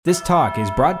This talk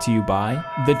is brought to you by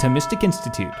the Thomistic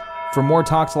Institute. For more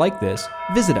talks like this,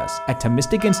 visit us at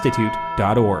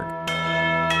ThomisticInstitute.org.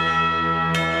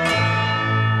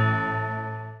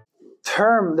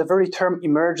 The very term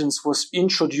emergence was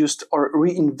introduced or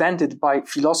reinvented by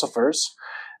philosophers,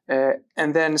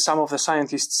 and then some of the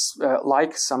scientists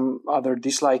like, some other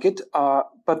dislike it.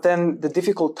 But then the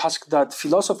difficult task that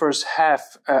philosophers have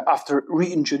after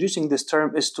reintroducing this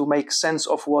term is to make sense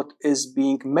of what is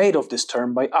being made of this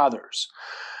term by others.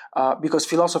 Because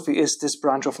philosophy is this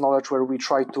branch of knowledge where we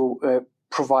try to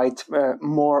provide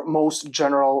most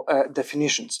general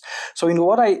definitions. So in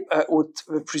what I would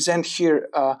present here,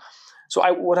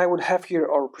 what I would have here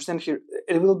or present here,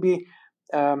 it will be,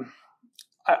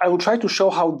 I will try to show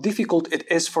how difficult it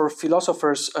is for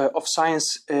philosophers of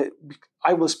science.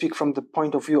 I will speak from the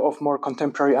point of view of more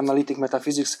contemporary analytic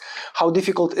metaphysics, how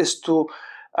difficult it is to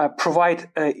provide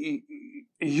a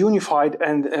unified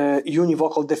and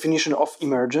univocal definition of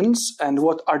emergence and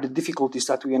what are the difficulties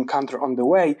that we encounter on the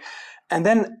way. And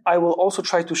then I will also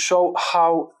try to show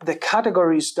how the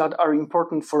categories that are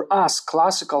important for us,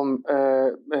 classical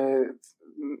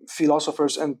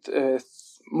philosophers and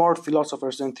more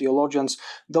philosophers than theologians,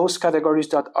 those categories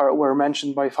that were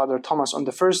mentioned by Father Thomas on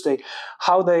the first day,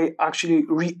 how they actually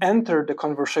re-enter the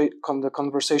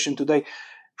conversation today,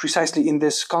 precisely in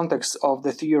this context of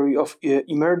the theory of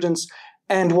emergence,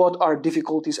 and what are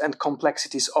difficulties and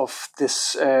complexities of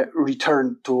this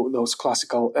return to those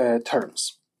classical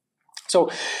terms. So,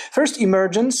 first,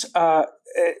 emergence.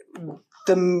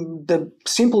 The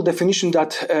simple definition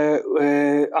that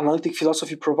analytic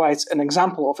philosophy provides, an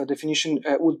example of a definition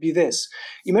would be this.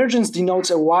 Emergence denotes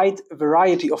a wide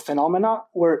variety of phenomena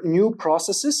where new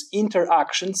processes,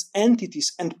 interactions,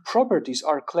 entities, and properties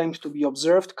are claimed to be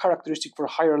observed, characteristic for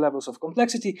higher levels of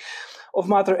complexity of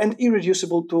matter and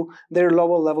irreducible to their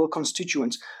lower level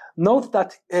constituents. Note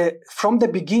that from the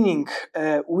beginning,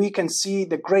 we can see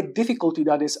the great difficulty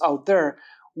that is out there.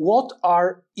 What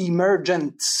are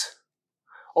emergents?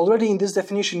 Already in this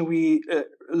definition, we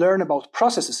learn about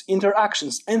processes,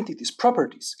 interactions, entities,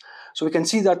 properties. So we can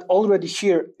see that already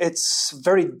here, it's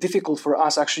very difficult for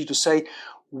us actually to say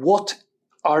what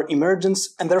are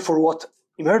emergence and therefore what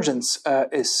emergence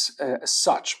is as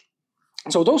such.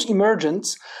 So those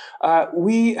emergents,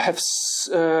 we have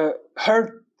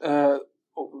heard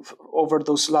over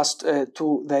those last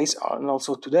 2 days and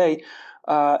also today,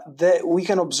 we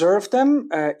can observe them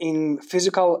in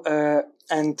physical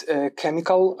and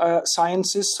chemical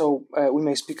sciences. So we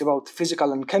may speak about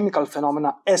physical and chemical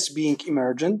phenomena as being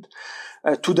emergent.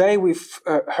 Today we've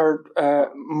heard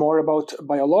more about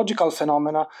biological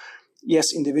phenomena.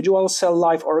 Yes, individual cell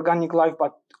life, organic life,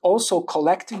 but also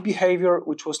collective behavior,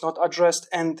 which was not addressed,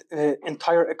 and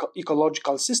entire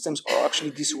ecological systems, or actually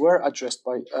these were addressed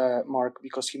by Mark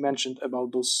because he mentioned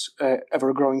about those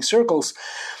ever-growing circles.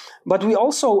 But we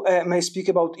also may speak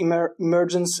about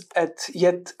emergence at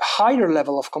yet higher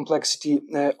level of complexity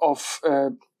of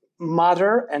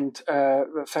matter and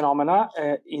phenomena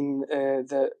in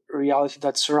the reality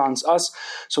that surrounds us.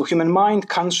 So human mind,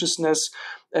 consciousness,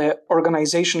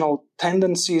 organizational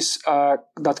tendencies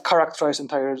that characterize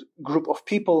entire groups of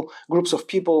people,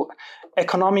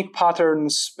 economic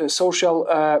patterns, social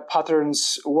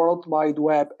patterns, World Wide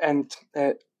Web, and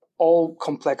all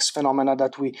complex phenomena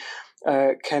that we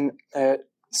can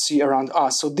see around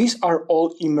us. So these are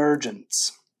all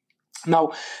emergents.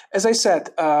 Now, as I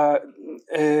said,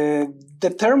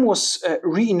 the term was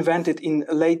reinvented in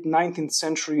late 19th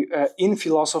century in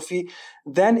philosophy.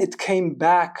 Then it came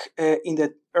back in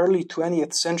the early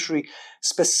 20th century,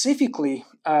 specifically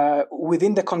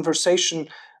within the conversation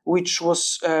which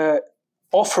was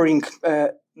offering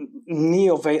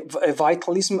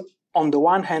neo-vitalism on the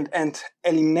one hand and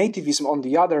eliminativism on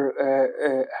the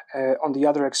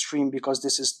other extreme, because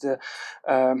this is the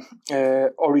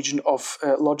origin of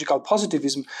logical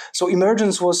positivism. So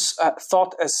emergence was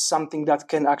thought as something that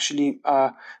can actually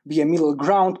be a middle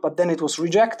ground, but then it was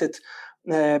rejected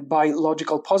by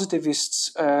logical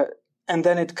positivists, and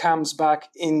then it comes back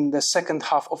in the second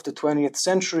half of the 20th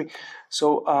century.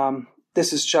 So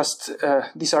this is just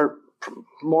these are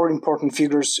more important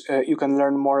figures. You can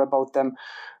learn more about them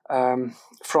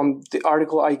from the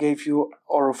article I gave you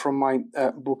or from my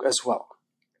book as well.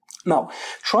 Now,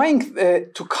 trying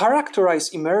to characterize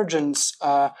emergence,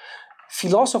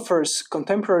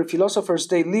 contemporary philosophers,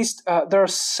 they list, there are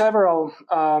several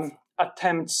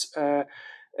attempts,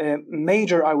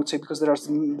 major, I would say, because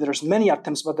there's many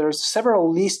attempts, but there's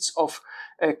several lists of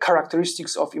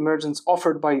characteristics of emergence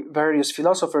offered by various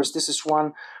philosophers. This is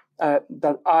one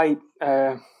that I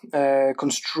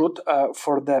construed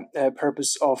for the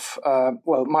purpose of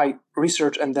my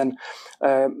research and then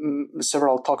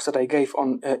several talks that I gave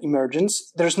on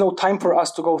emergence. There's no time for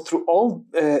us to go through all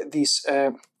these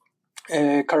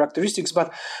characteristics,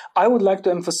 but I would like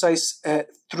to emphasize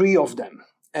three of them.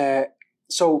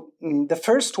 So the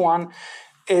first one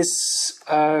is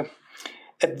a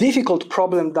difficult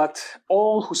problem that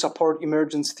all who support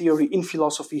emergence theory in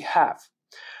philosophy have.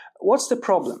 What's the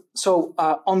problem? So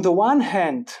on the one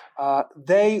hand,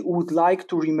 they would like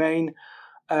to remain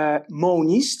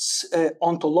monists,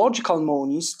 ontological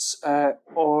monists,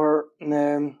 or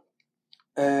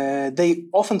they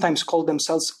oftentimes call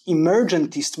themselves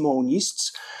emergentist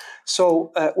monists.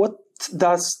 So what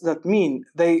does that mean?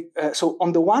 So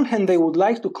on the one hand, they would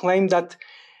like to claim that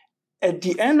at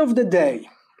the end of the day,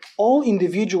 all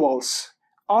individuals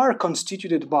are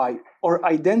constituted by or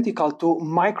identical to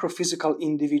microphysical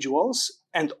individuals,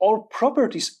 and all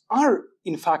properties are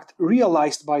in fact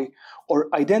realized by or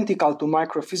identical to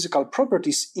microphysical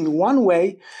properties in one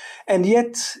way, and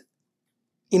yet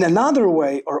in another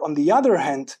way, or on the other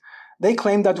hand, they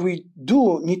claim that we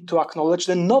do need to acknowledge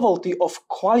the novelty of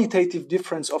qualitative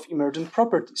difference of emergent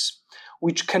properties,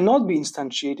 which cannot be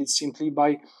instantiated simply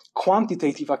by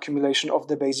quantitative accumulation of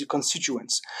the basic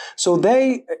constituents. So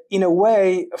they, in a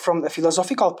way, from a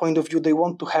philosophical point of view, they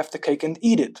want to have the cake and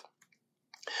eat it.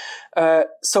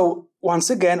 So once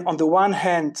again, on the one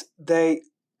hand, they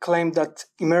claim that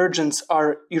emergents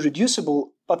are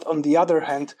irreducible, but on the other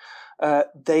hand,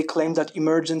 they claim that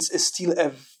emergence is still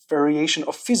a variation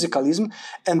of physicalism,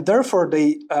 and therefore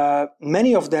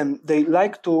many of them, they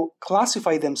like to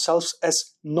classify themselves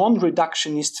as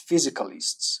non-reductionist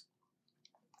physicalists.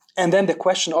 And then the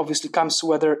question obviously comes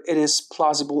whether it is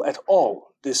plausible at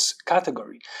all, this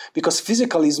category, because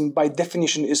physicalism by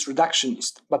definition is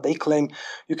reductionist, but they claim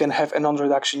you can have a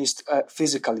non-reductionist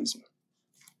physicalism.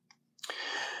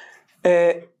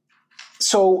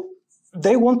 So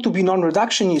they want to be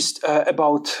non-reductionist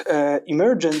about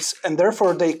emergence, and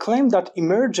therefore they claim that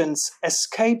emergence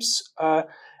escapes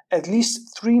at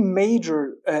least three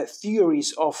major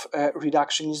theories of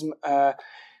reductionism,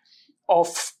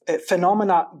 of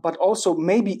phenomena, but also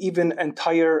maybe even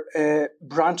entire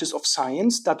branches of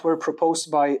science that were proposed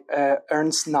by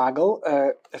Ernst Nagel,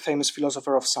 a famous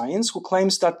philosopher of science, who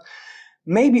claims that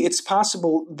maybe it's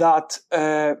possible that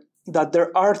that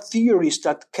there are theories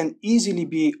that can easily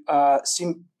be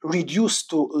reduced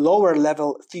to lower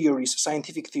level theories,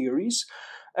 scientific theories.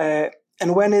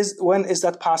 And when is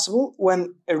that possible?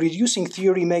 When a reducing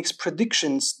theory makes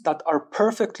predictions that are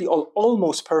perfectly or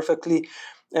almost perfectly,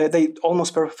 they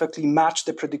almost perfectly match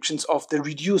the predictions of the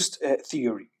reduced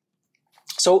theory.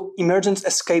 So emergence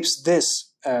escapes this,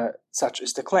 such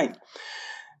is the claim.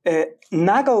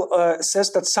 Nagel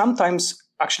says that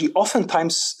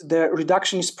oftentimes, the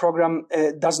reductionist program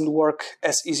doesn't work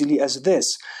as easily as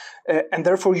this. And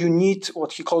therefore, you need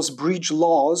what he calls bridge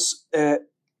laws.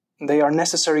 They are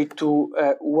necessary to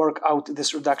work out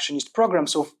this reductionist program.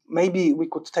 So maybe we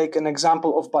could take an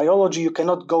example of biology. You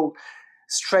cannot go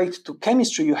straight to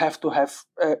chemistry. You have to have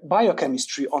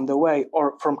biochemistry on the way,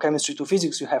 or from chemistry to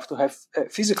physics, you have to have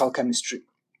physical chemistry.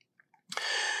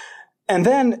 And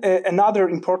then another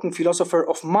important philosopher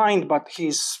of mind, but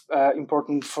he's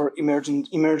important for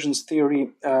emergence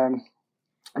theory,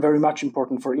 very much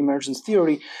important for emergence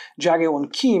theory, Jae-won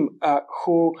Kim,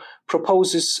 who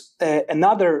proposes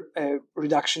another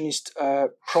reductionist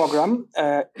program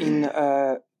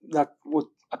that would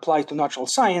apply to natural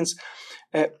science,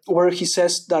 where he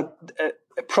says that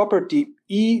a property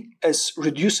E is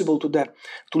reducible to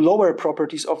lower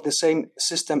properties of the same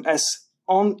system as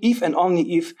if and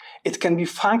only if it can be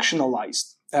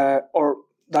functionalized, or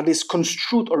that is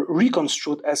construed or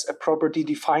reconstrued as a property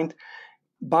defined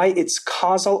by its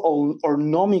causal or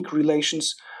nomic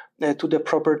relations to the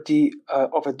property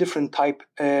of a different type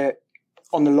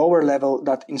on the lower level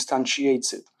that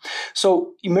instantiates it.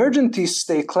 So emergentists,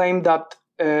 they claim that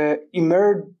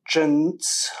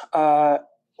emergence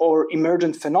or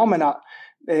emergent phenomena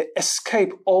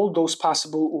escape all those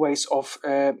possible ways of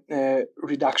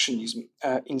reductionism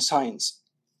in science.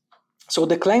 So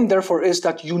the claim, therefore, is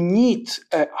that you need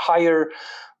higher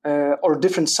or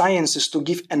different sciences to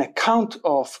give an account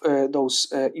of those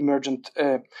emergent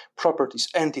properties,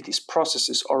 entities,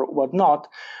 processes, or whatnot.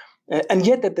 And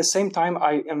yet, at the same time,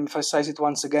 I emphasize it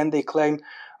once again, they claim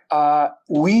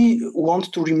we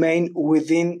want to remain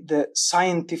within the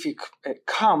scientific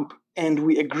camp, and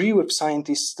we agree with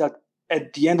scientists that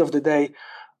at the end of the day,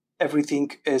 everything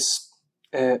is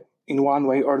in one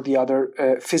way or the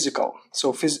other physical.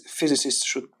 So physicists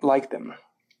should like them.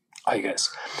 I guess.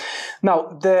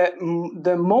 Now,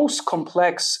 the most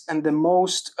complex and the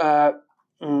most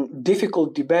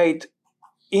difficult debate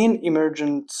in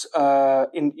emergence,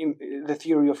 in the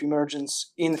theory of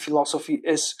emergence in philosophy,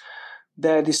 is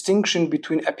the distinction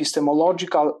between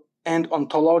epistemological and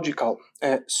ontological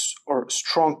or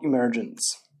strong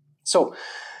emergence. So,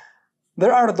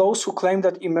 there are those who claim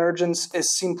that emergence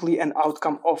is simply an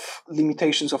outcome of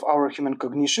limitations of our human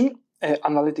cognition,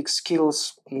 analytic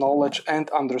skills, knowledge, and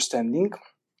understanding.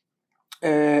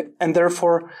 And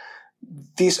therefore,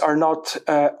 these are not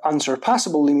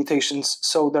unsurpassable limitations,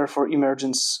 so therefore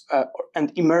emergence are,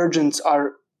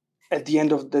 at the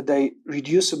end of the day,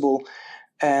 reducible,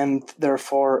 and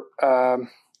therefore,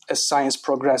 as science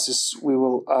progresses, we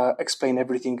will explain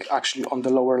everything actually on the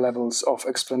lower levels of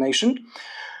explanation.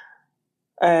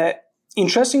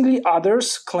 Interestingly,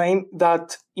 others claim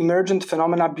that emergent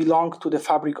phenomena belong to the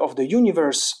fabric of the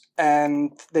universe,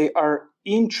 and they are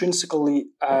intrinsically,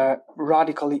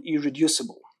 radically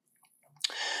irreducible.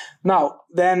 Now,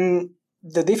 then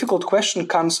the difficult question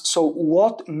comes, so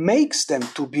what makes them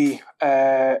to be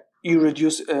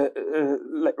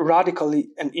radically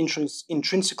and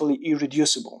intrinsically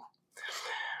irreducible?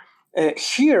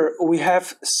 Here we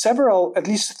have at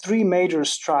least three major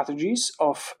strategies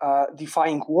of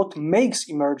defining what makes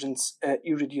emergence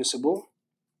irreducible.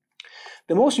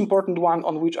 The most important one,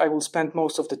 on which I will spend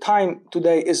most of the time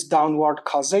today, is downward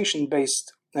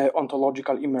causation-based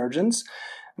ontological emergence.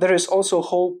 There is also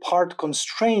whole part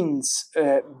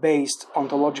constraints-based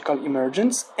ontological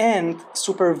emergence and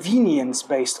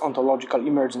supervenience-based ontological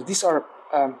emergence. These are,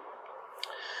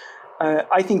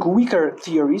 I think, weaker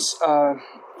theories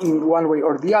in one way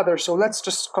or the other. So let's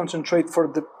just concentrate for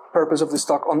the purpose of this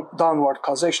talk on downward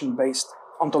causation-based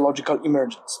ontological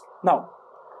emergence. Now,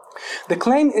 the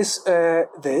claim is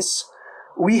this: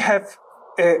 we have,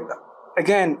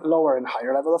 again, lower and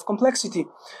higher level of complexity.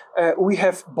 We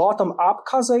have bottom-up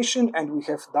causation and we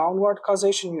have downward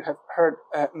causation. You have heard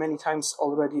many times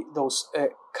already those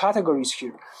categories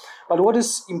here. But what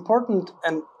is important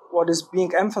and what is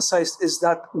being emphasized is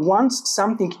that once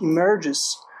something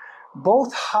emerges,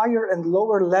 both higher and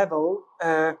lower level,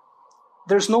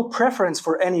 there's no preference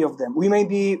for any of them. We may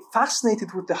be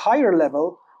fascinated with the higher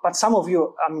level, but some of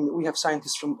you, I mean, we have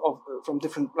scientists from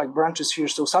different branches here,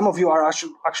 so some of you are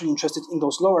actually interested in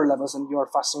those lower levels, and you are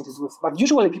fascinated with. But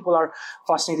usually, people are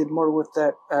fascinated more with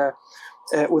the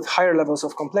with higher levels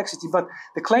of complexity. But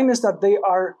the claim is that they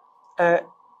are.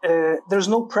 There's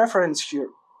no preference here.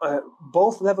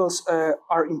 Both levels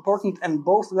are important, and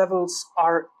both levels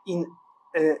are in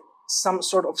some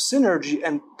sort of synergy,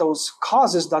 and those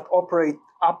causes that operate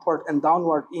upward and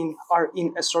downward are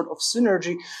in a sort of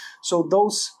synergy. So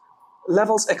those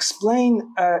levels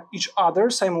explain each other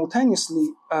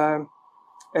simultaneously,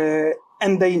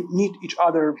 and they need each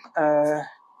other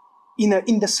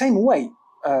in the same way,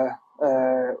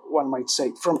 one might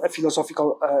say, from a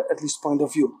philosophical, at least, point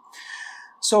of view.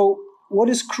 So what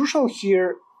is crucial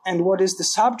here, and what is the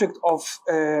subject of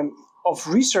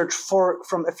research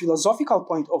from a philosophical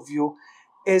point of view,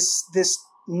 is this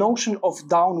notion of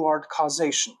downward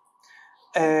causation.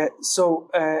 So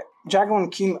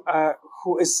Jae-Kwon Kim,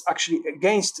 who is actually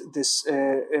against this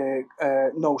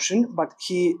notion, but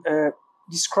he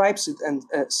describes it and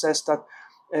says that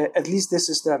at least this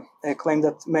is the claim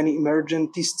that many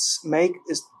emergentists make,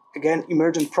 is, again,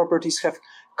 emergent properties have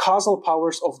causal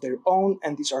powers of their own,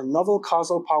 and these are novel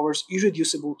causal powers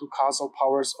irreducible to causal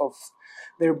powers of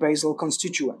their basal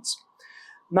constituents.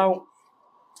 Now,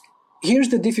 here's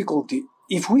the difficulty.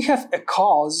 If we have a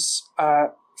cause,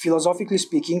 philosophically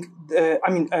speaking,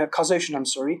 causation,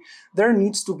 there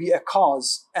needs to be a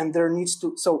cause, and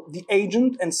so the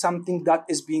agent and something that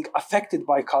is being affected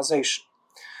by causation.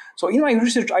 So in my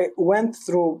research, I went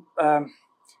through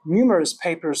numerous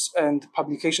papers and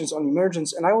publications on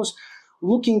emergence, and I was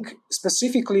looking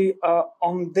specifically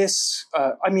on this,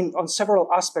 on several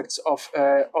aspects of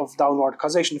downward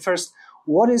causation. First,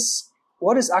 what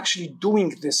is actually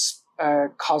doing this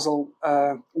causal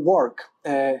work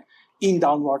in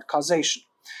downward causation?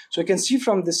 So you can see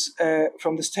from this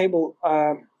table,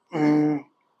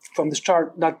 from this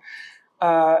chart, that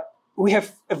we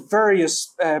have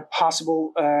various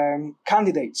possible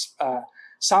candidates.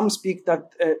 Some speak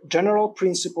that general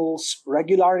principles,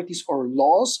 regularities, or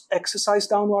laws exercise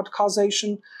downward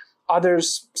causation.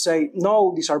 Others say,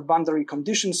 no, these are boundary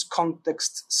conditions,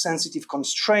 context-sensitive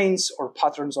constraints, or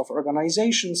patterns of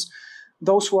organizations.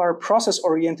 Those who are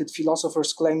process-oriented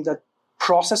philosophers claim that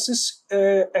processes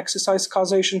exercise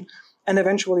causation. And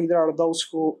eventually there are those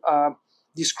who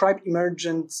describe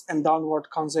emergence and downward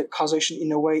causation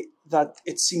in a way that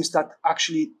it seems that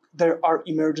actually there are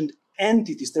emergent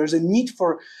entities. There's a need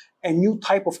for a new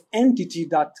type of entity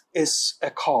that is a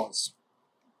cause.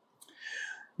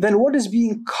 Then what is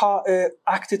being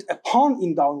acted upon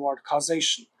in downward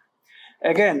causation?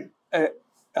 Again, a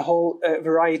whole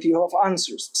variety of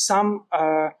answers. Some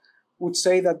would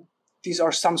say that these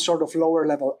are some sort of lower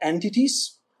level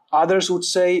entities. Others would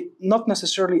say not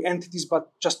necessarily entities,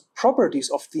 but just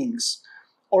properties of things,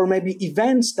 or maybe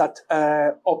events that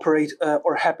operate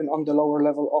or happen on the lower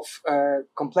level of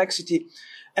complexity.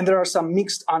 And there are some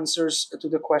mixed answers to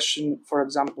the question. For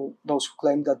example, those who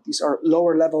claim that these are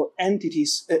lower level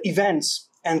entities, events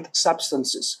and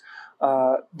substances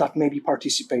that maybe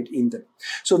participate in them.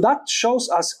 So that shows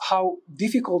us how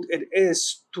difficult it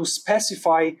is to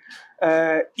specify,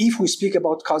 if we speak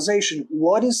about causation,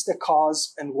 what is the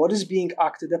cause and what is being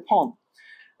acted upon.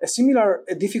 A similar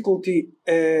difficulty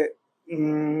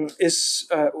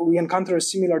we encounter a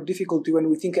similar difficulty when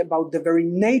we think about the very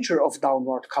nature of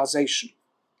downward causation.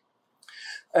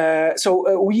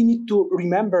 So we need to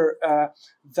remember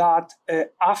that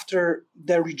after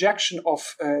the rejection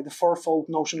of the fourfold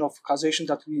notion of causation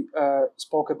that we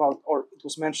spoke about, or it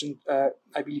was mentioned,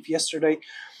 I believe, yesterday,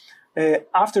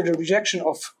 after the rejection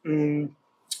of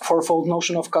fourfold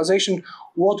notion of causation,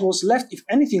 what was left, if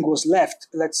anything was left,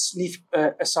 let's leave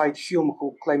aside Hume,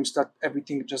 who claims that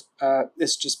everything just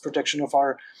is just projection of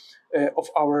our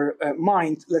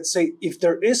mind. Let's say if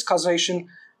there is causation,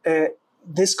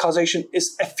 this causation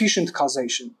is efficient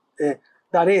causation.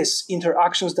 That is,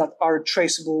 interactions that are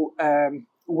traceable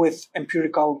with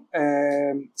empirical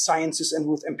sciences and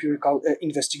with empirical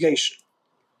investigation.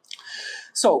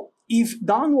 So, if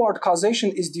downward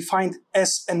causation is defined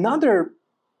as another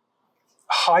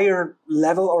higher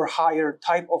level or higher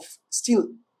type of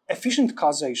still efficient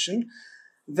causation,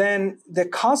 then the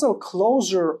causal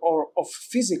closure of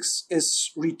physics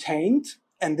is retained,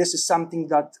 and this is something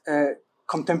that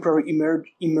contemporary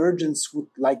emergence would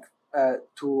like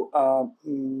to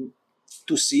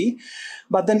see,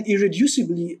 but then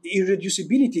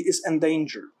irreducibility is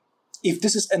endangered. If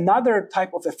this is another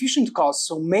type of efficient cause,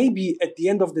 so maybe at the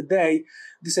end of the day,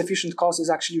 this efficient cause is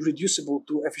actually reducible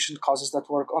to efficient causes that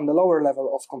work on the lower level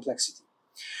of complexity.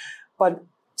 But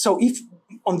so if,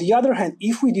 on the other hand,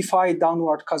 if we define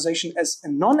downward causation as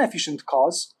a non-efficient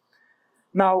cause,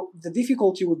 now the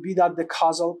difficulty would be that the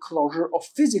causal closure of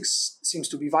physics seems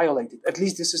to be violated. At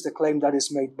least this is the claim that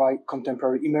is made by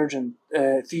contemporary emergent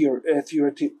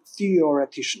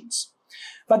theoreticians.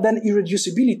 But then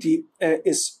irreducibility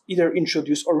is either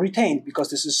introduced or retained, because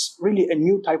this is really a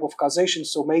new type of causation.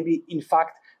 So maybe, in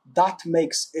fact, that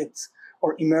makes it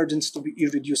or emergence to be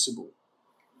irreducible.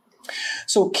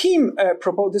 So Kim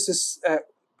proposed, this is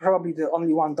probably the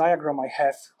only one diagram I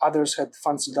have. Others had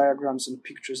fancy diagrams and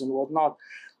pictures and whatnot.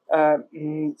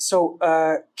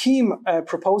 Kim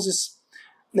proposes,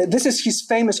 this is his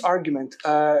famous argument,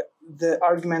 the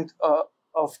argument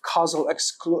of causal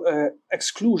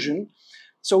exclusion.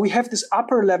 So we have this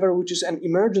upper level, which is an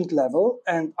emergent level,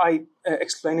 and I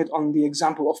explain it on the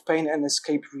example of pain and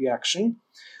escape reaction.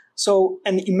 So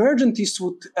an emergentist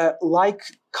would like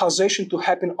causation to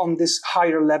happen on this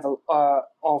higher level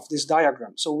of this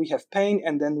diagram. So we have pain,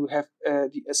 and then we have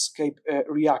the escape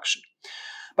reaction.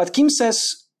 But Kim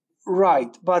says,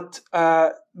 right, but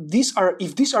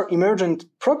if these are emergent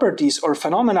properties or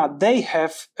phenomena, they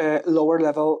have a lower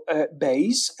level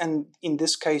base, and in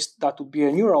this case, that would be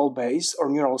a neural base or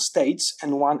neural states,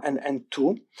 N1 and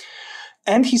N2.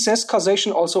 And he says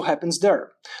causation also happens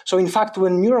there. So in fact,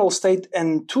 when neural state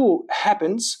N2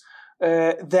 happens,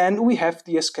 then we have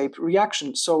the escape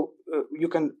reaction. So you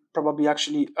can probably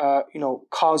actually,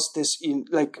 cause this in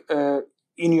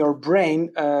your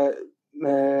brain,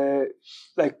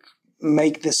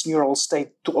 make this neural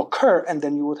state to occur, and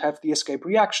then you would have the escape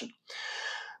reaction.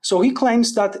 So he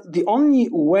claims that the only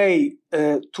way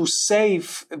to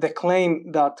save the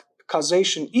claim that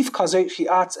causation, he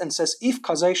adds and says, if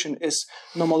causation is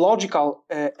nomological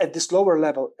at this lower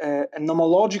level, a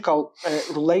nomological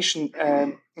relation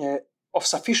of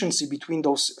sufficiency between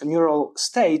those neural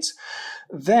states,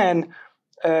 then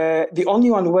the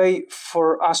only one way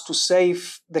for us to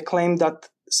save the claim that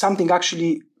something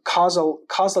actually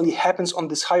causally happens on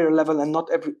this higher level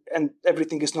and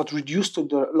everything is not reduced to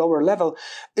the lower level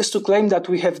is to claim that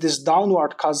we have this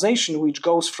downward causation which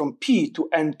goes from P to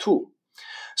N2.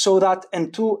 So that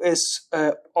N2 is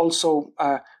also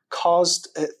caused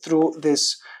through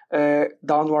this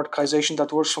downward causation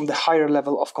that works from the higher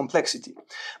level of complexity.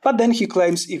 But then he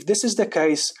claims if this is the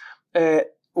case,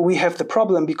 we have the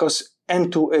problem because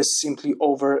N2 is simply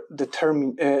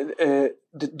determined.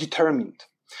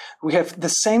 We have the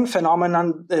same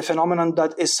phenomenon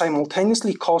that is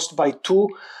simultaneously caused by two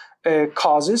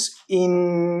causes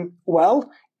in, well,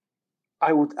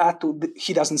 I would add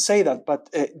he doesn't say that, but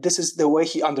this is the way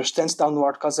he understands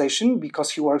downward causation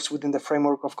because he works within the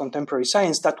framework of contemporary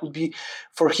science. That would be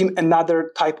for him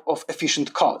another type of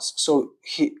efficient cause. So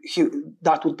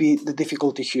that would be the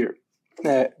difficulty here.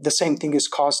 The same thing is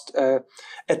caused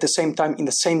at the same time in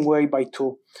the same way by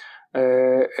two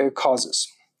causes.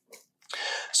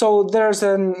 So there's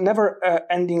a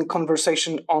never-ending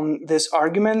conversation on this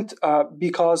argument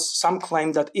because some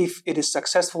claim that if it is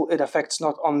successful, it affects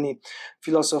not only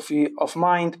philosophy of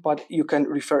mind, but you can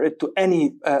refer it to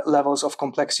any levels of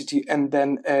complexity, and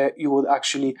then you would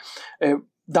actually,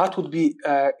 that would be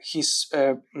his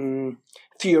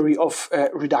theory of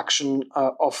reduction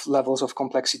of levels of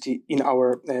complexity in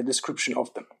our description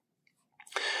of them.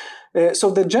 So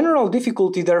the general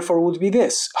difficulty, therefore, would be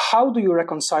this. How do you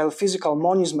reconcile physical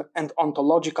monism and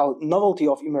ontological novelty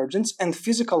of emergence and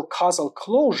physical causal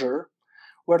closure,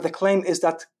 where the claim is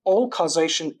that all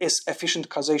causation is efficient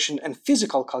causation and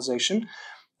physical causation,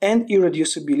 and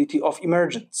irreducibility of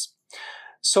emergence?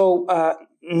 So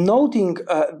noticing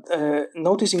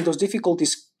those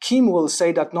difficulties, Kim will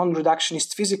say that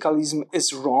non-reductionist physicalism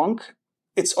is wrong.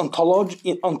 Its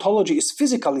ontology is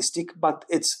physicalistic, but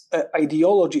its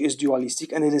ideology is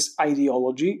dualistic, and it is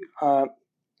ideology.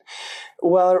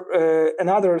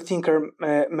 Another thinker,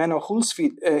 Menno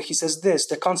Hulsvik, he says this: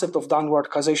 the concept of downward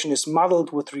causation is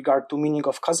muddled with regard to meaning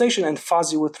of causation and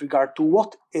fuzzy with regard to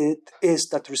what it is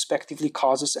that respectively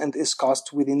causes and is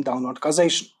caused within downward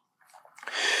causation.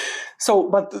 So,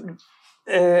 but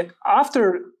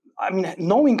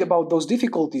knowing about those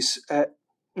difficulties,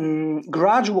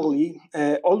 gradually,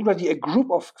 already a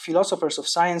group of philosophers of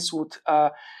science would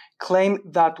claim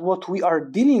that what we are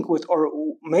dealing with, or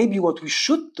maybe what we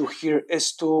should do here,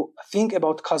 is to think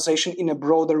about causation in a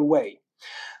broader way.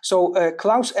 So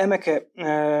Klaus Emmeke,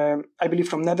 I believe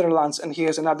from Netherlands, and he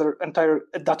has at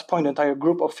that point, entire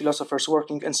group of philosophers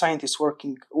working and scientists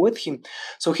working with him.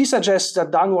 So he suggests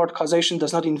that downward causation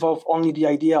does not involve only the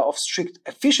idea of strict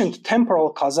efficient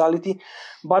temporal causality,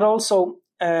 but also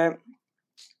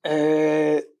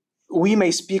we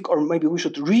may speak, or maybe we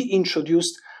should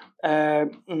reintroduce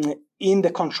in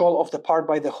the control of the part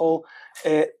by the whole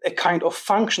a kind of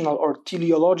functional or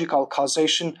teleological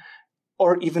causation,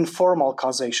 or even formal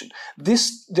causation.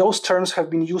 Those terms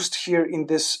have been used here in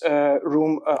this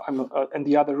room and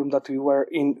the other room that we were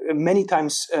in many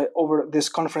times over this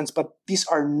conference, but these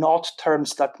are not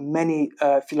terms that many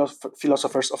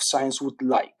philosophers of science would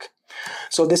like.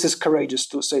 So this is courageous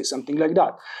to say something like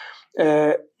that.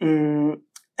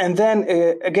 And then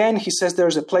again, he says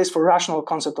there's a place for rational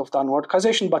concept of downward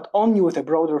causation, but only with a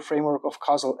broader framework of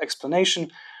causal explanation.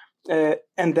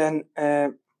 And then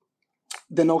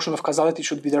the notion of causality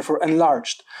should be therefore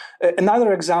enlarged.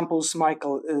 Another example is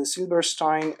Michael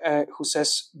Silberstein, who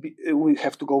says we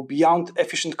have to go beyond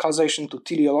efficient causation to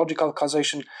teleological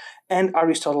causation, and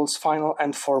Aristotle's final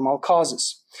and formal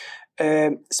causes.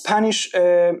 Spanish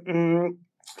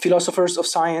philosophers of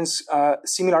science,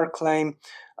 similar claim,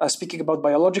 speaking about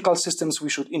biological systems, we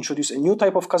should introduce a new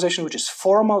type of causation, which is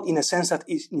formal in a sense that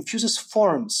it infuses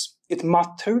forms. It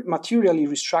materially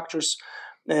restructures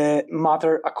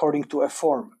matter according to a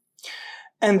form.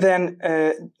 And then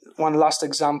one last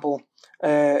example,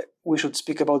 we should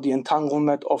speak about the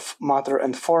entanglement of matter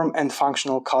and form and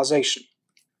functional causation.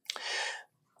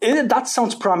 That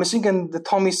sounds promising, and the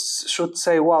Thomists should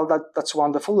say, well, that's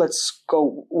wonderful, let's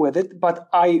go with it. But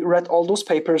I read all those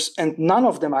papers, and none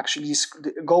of them actually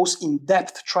goes in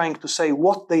depth trying to say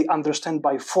what they understand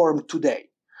by form today.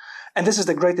 And this is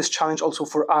the greatest challenge also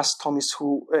for us Thomists,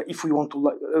 who, if we want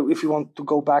to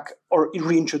go back or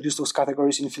reintroduce those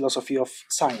categories in philosophy of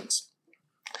science.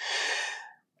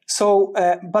 So,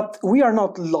 but we are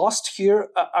not lost here.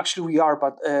 Actually, we are,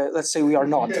 but let's say we are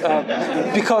not.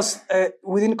 Because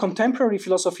within contemporary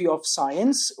philosophy of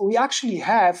science, we actually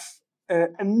have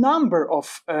a number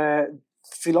of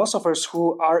philosophers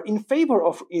who are in favor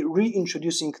of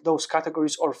reintroducing those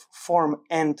categories of form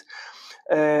and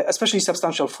especially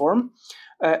substantial form.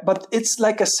 But it's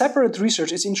like a separate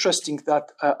research. It's interesting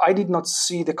that I did not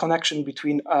see the connection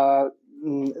between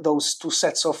those two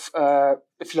sets of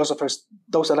philosophers,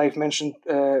 those that I've mentioned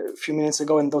a few minutes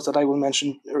ago and those that I will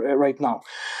mention right now.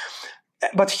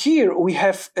 But here we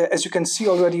have, as you can see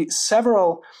already,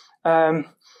 several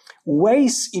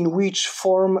ways in which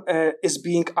form is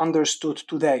being understood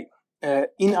today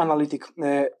in analytic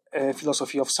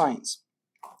philosophy of science.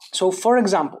 So, for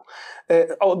example,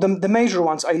 the major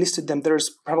ones, I listed them, there's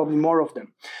probably more of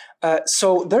them.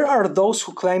 So there are those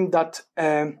who claim that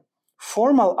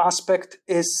formal aspect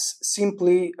is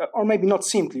simply, or maybe not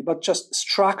simply, but just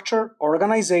structure,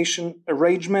 organization,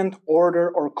 arrangement, order,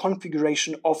 or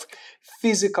configuration of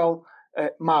physical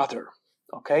matter.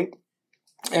 Okay,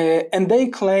 and they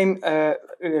claim,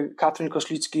 Katrin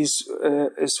Koślicki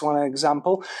is one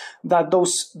example, that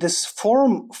this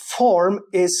form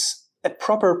is a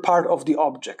proper part of the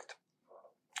object.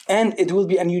 And it will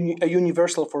be a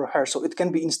universal for her, so it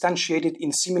can be instantiated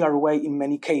in similar way in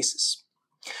many cases.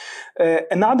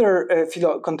 Another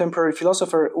contemporary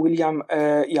philosopher, William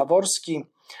Jaworski,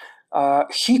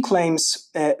 he claims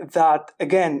that,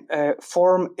 again,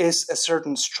 form is a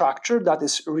certain structure that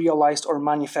is realized or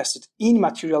manifested in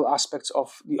material aspects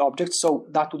of the object. So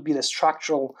that would be the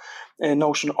structural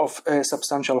notion of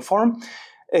substantial form.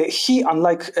 He,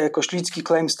 unlike Koślicki,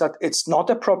 claims that it's not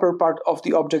a proper part of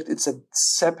the object, it's a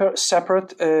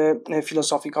separate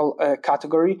philosophical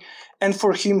category. And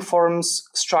for him, forms,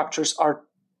 structures are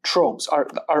tropes,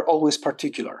 are always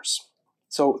particulars.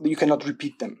 So you cannot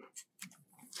repeat them.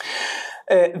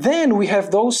 Then we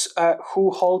have those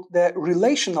who hold the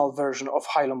relational version of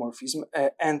hylomorphism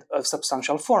and of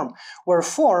substantial form, where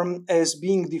form is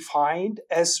being defined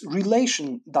as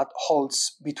relation that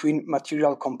holds between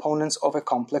material components of a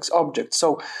complex object.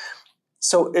 So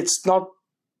it's not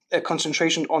a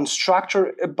concentration on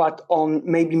structure, but on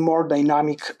maybe more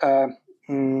dynamic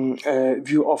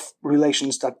view of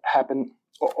relations that happen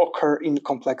or occur in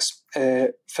complex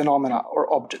phenomena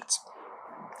or objects.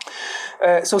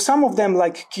 So some of them,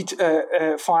 like Kit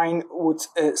Fine, would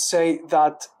say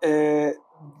that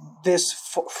this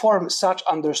form, such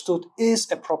understood,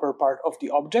 is a proper part of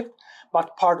the object,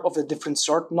 but part of a different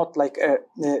sort, not like a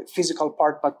physical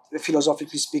part, but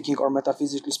philosophically speaking or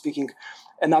metaphysically speaking,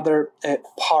 another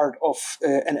part of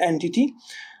an entity,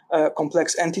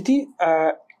 complex entity.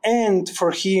 And for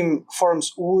him,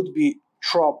 forms would be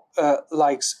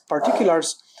trope-like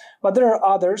particulars. But there are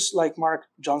others, like Mark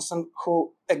Johnson,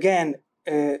 who, again,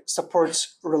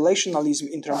 supports relationalism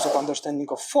in terms of understanding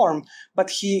of form, but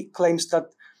he claims that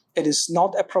it is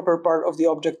not a proper part of the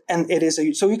object, and it is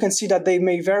so you can see that they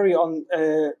may vary on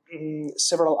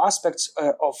several aspects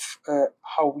of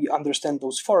how we understand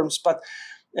those forms, but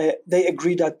they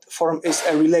agree that form is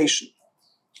a relation.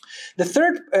 The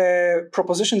third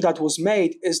proposition that was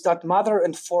made is that matter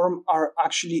and form are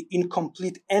actually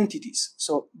incomplete entities.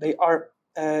 So they are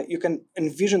you can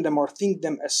envision them or think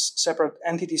them as separate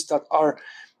entities that are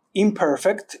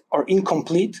imperfect or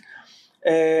incomplete.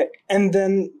 And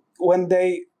then when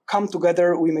they come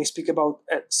together, we may speak about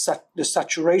the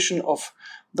saturation of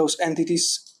those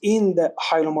entities in the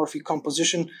hylomorphic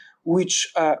composition,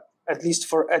 which, at least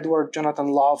for Edward Jonathan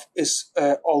Love, is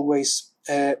always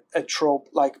a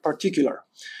trope-like particular.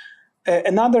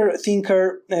 Another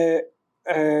thinker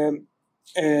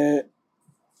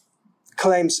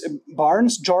claims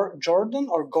Barnes, Jordan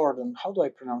or Gordon, how do I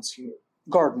pronounce him?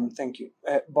 Gordon, thank you.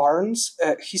 Barnes,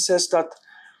 he says that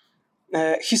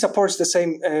he supports the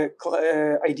same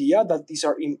idea that these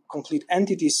are incomplete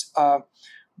entities,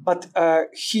 but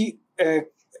he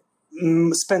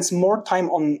spends more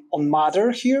time on matter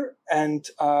here, and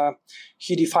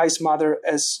he defines matter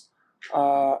as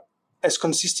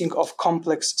consisting of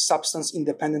complex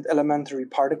substance-independent elementary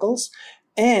particles.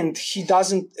 And he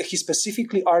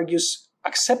specifically argues,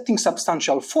 accepting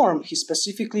substantial form, he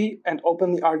specifically and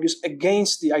openly argues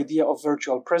against the idea of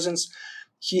virtual presence.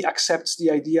 He accepts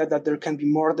the idea that there can be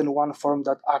more than one form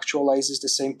that actualizes the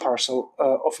same parcel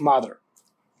of matter.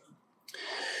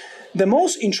 The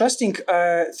most interesting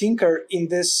thinker in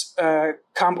this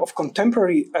camp of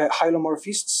contemporary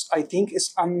hylomorphists, I think,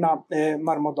 is Anna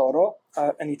Marmodoro,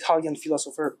 an Italian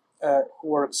philosopher who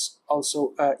works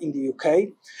also in the UK.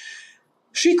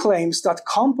 She claims that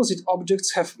composite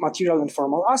objects have material and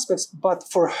formal aspects, but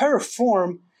for her,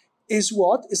 form is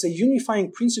a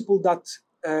unifying principle that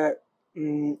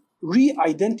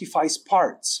re-identifies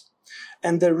parts.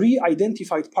 And the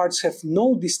re-identified parts have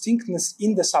no distinctness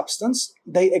in the substance,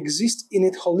 they exist in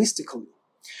it holistically.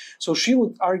 So she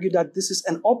would argue that this is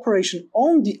an operation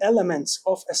on the elements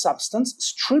of a substance,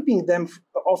 stripping them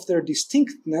of their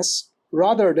distinctness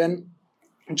rather than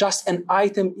just an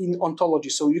item in ontology.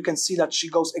 So you can see that she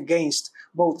goes against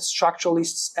both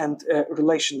structuralists and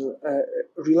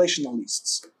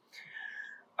relationalists.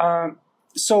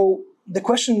 So the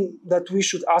question that we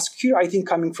should ask here, I think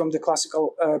coming from the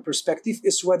classical perspective,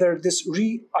 is whether this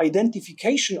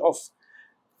re-identification of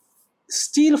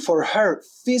still for her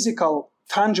physical,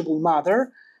 tangible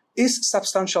matter is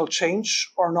substantial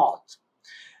change or not.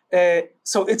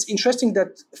 So it's interesting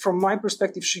that from my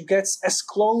perspective, she gets as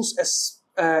close as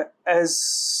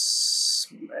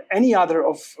any other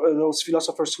of those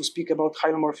philosophers who speak about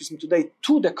hylomorphism today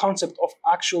to the concept of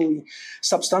actually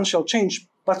substantial change,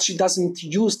 but she doesn't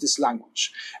use this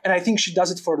language. And I think she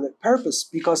does it for the purpose,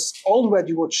 because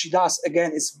already what she does,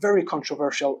 again, is very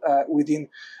controversial within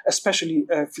especially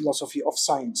philosophy of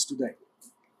science today.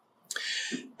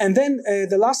 And then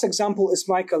the last example is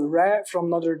Michael Reh from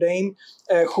Notre Dame,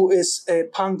 who is a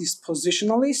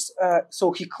pan-dispositionalist.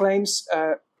 So he claims,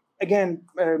 again,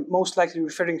 most likely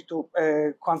referring to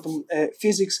quantum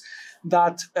physics,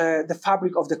 that the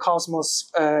fabric of the cosmos,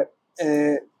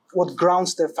 what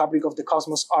grounds the fabric of the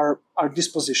cosmos are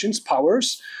dispositions,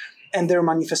 powers, and their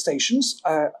manifestations.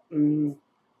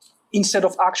 Instead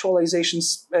of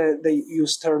actualizations, they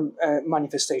use term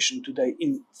manifestation today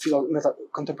in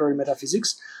contemporary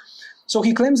metaphysics. So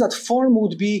he claims that form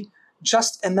would be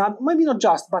just another, maybe not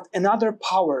just, but another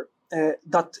power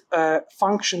that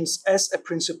functions as a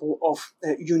principle of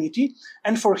unity.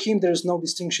 And for him, there is no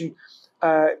distinction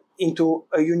into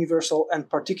a universal and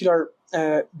particular,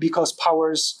 because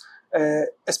powers,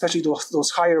 especially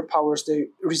those higher powers, they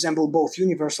resemble both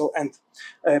universal and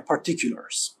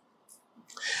particulars.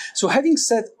 So having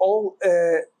said all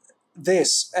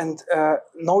this, and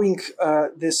knowing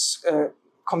this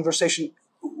conversation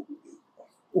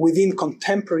within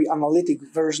contemporary analytic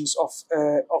versions of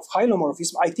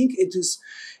hylomorphism, I think it is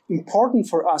important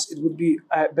for us, it would be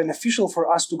beneficial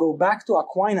for us to go back to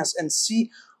Aquinas and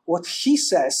see what he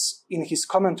says in his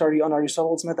commentary on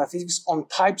Aristotle's metaphysics on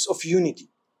types of unity.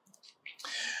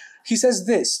 He says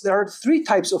this: there are three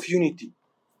types of unity.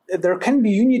 There can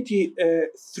be unity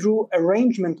through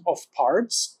arrangement of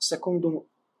parts,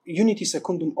 unity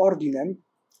secundum ordinem,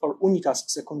 or unitas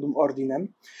secundum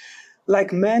ordinem,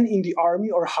 like men in the army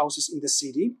or houses in the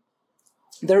city.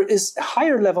 There is a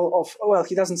higher level of, well,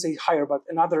 he doesn't say higher, but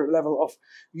another level of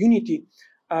unity,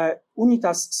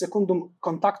 unitas secundum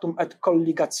contactum et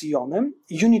colligationem,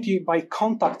 unity by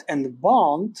contact and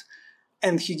bond,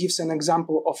 and he gives an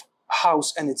example of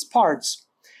house and its parts.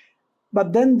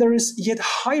 But then there is yet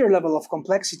higher level of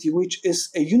complexity, which is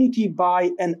a unity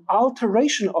by an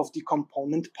alteration of the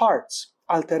component parts,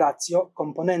 alteratio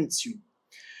componentium.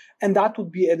 And that would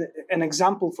be an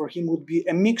example for him would be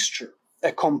a mixture,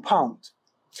 a compound.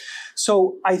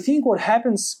 So I think what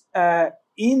happens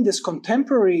in this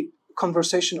contemporary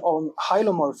conversation on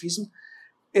hylomorphism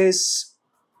is,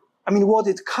 I mean, what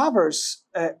it covers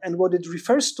and what it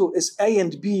refers to is A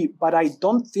and B, but I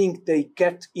don't think they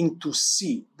get into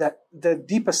C, that the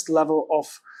deepest level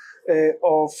of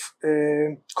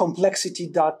complexity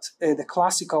that the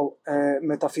classical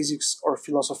metaphysics or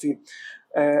philosophy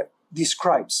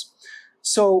describes.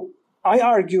 So I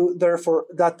argue, therefore,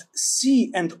 that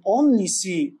C and only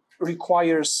C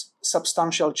requires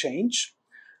substantial change.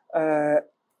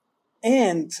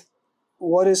 And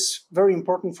what is very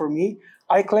important for me,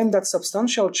 I claim that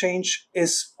substantial change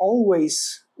is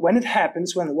always, when it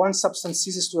happens, when one substance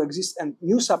ceases to exist and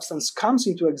new substance comes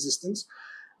into existence,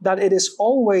 that it is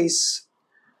always,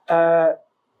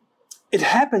 it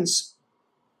happens,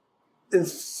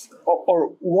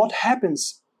 or what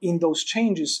happens in those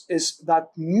changes is that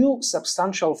new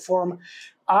substantial form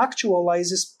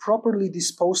actualizes properly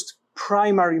disposed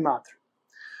primary matter.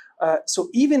 So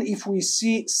even if we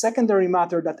see secondary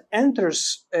matter that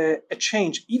enters a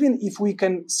change, even if we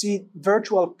can see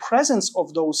virtual presence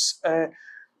of those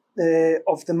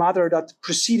of the matter that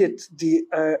preceded the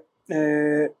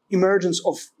emergence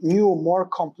of new, more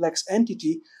complex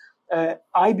entity,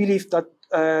 I believe that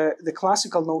the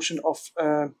classical notion of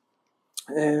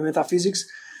metaphysics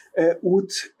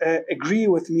would agree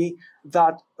with me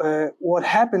that what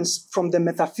happens from the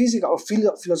metaphysical or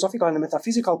philosophical and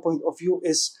metaphysical point of view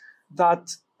is that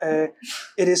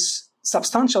it is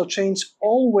substantial change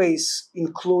always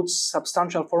includes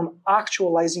substantial form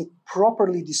actualizing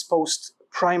properly disposed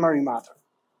primary matter.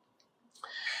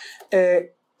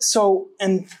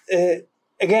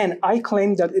 Again, I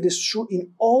claim that it is true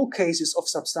in all cases of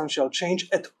substantial change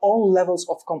at all levels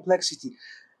of complexity,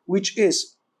 which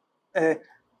is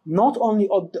not only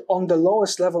on the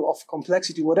lowest level of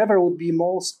complexity, whatever would be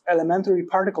most elementary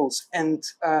particles, and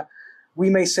we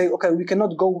may say, okay, we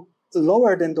cannot go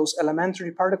lower than those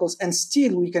elementary particles, and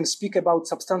still we can speak about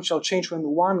substantial change when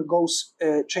one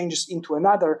changes into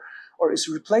another or is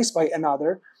replaced by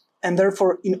another. And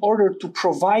therefore, in order to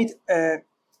provide a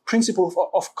principle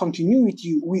of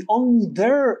continuity, we only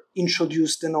there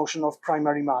introduce the notion of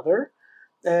primary matter.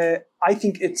 I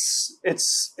think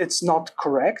it's not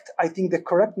correct. I think the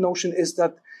correct notion is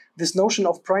that this notion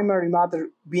of primary matter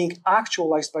being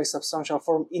actualized by substantial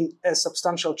form in a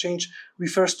substantial change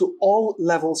refers to all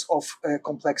levels of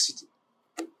complexity.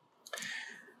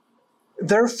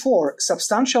 Therefore,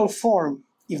 substantial form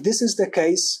if this is the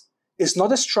case, is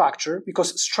not a structure,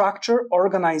 because structure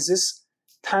organizes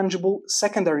tangible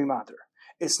secondary matter.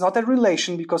 It's not a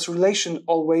relation, because relation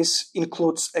always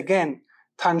includes, again,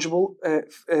 tangible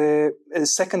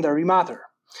secondary matter.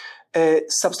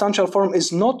 Substantial form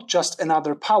is not just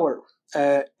another power,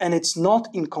 and it's not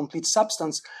incomplete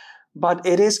substance, but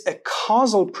it is a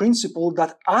causal principle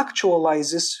that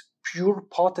actualizes pure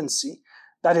potency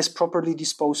that is properly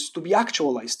disposed to be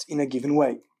actualized in a given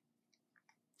way.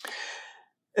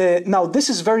 Now, this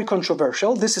is very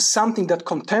controversial. This is something that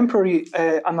contemporary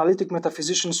analytic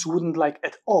metaphysicians wouldn't like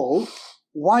at all.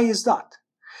 Why is that?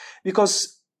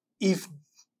 Because if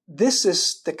this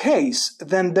is the case,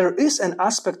 then there is an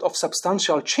aspect of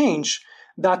substantial change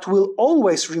that will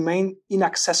always remain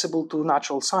inaccessible to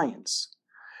natural science,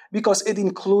 because it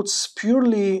includes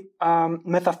purely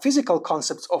metaphysical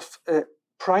concepts of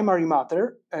primary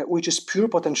matter, which is pure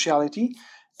potentiality,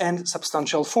 and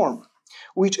substantial form,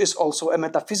 which is also a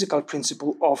metaphysical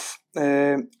principle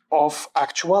of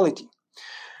actuality.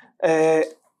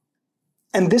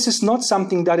 And this is not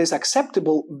something that is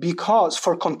acceptable, because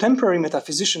for contemporary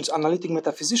metaphysicians, analytic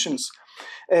metaphysicians,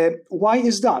 why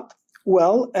is that?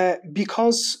 Well,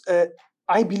 because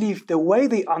I believe the way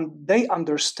they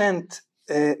understand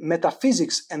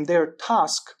metaphysics and their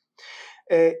task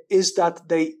is that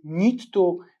they need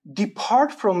to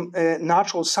depart from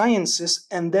natural sciences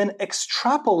and then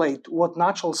extrapolate what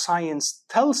natural science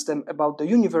tells them about the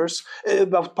universe,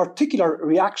 about particular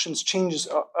reactions, changes,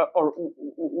 or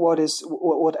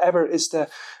whatever is the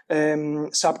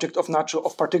subject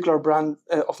of particular brand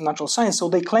of natural science. So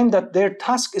they claim that their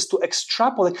task is to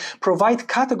extrapolate, provide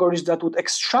categories that would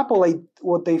extrapolate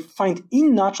what they find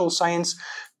in natural science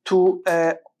to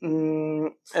a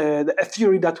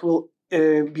theory that will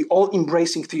be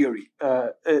all-embracing theory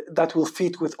that will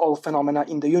fit with all phenomena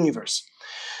in the universe.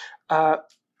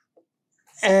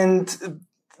 And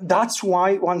that's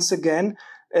why, once again,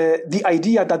 the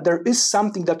idea that there is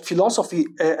something that philosophy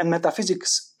and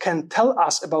metaphysics can tell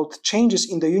us about changes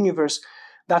in the universe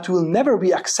that will never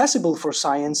be accessible for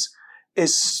science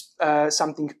is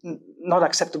something not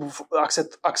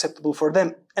acceptable for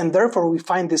them, and therefore we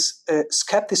find this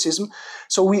skepticism.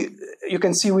 So you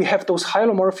can see we have those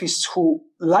hylomorphists who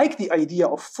like the idea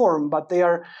of form, but they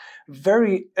are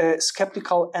very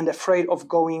skeptical and afraid of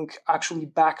going actually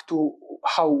back to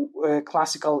how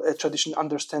classical tradition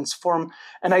understands form.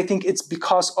 And I think it's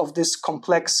because of this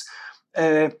complex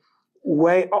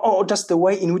way, or just the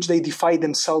way in which they define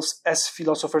themselves as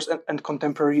philosophers and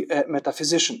contemporary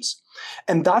metaphysicians.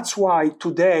 And that's why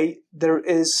today there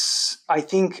is, I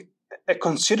think, a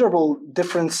considerable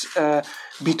difference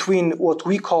between what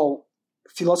we call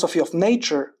philosophy of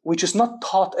nature, which is not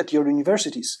taught at your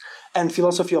universities, and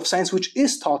philosophy of science, which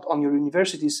is taught on your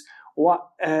universities.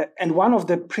 And one of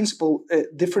the principal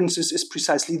differences is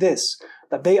precisely this,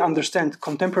 that they understand,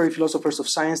 contemporary philosophers of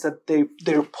science, that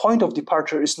their point of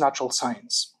departure is natural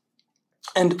science.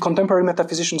 And contemporary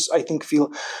metaphysicians, I think,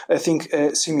 think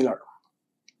similar.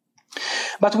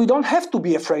 But we don't have to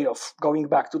be afraid of going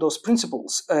back to those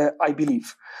principles, I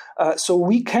believe. So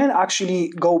we can actually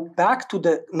go back to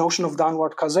the notion of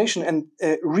downward causation and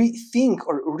rethink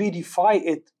or redefine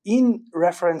it in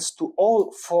reference to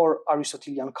all four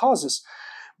Aristotelian causes,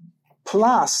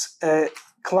 plus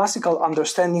classical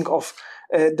understanding of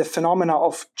the phenomena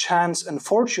of chance and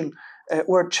fortune,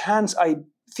 where chance, I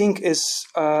think, is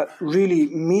really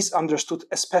misunderstood,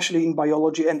 especially in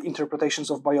biology and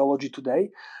interpretations of biology today.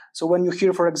 So when you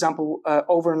hear, for example,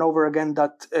 over and over again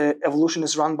that evolution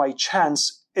is run by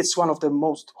chance, it's one of the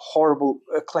most horrible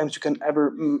claims you can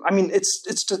ever. I mean,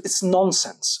 it's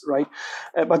nonsense, right?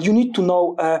 But you need to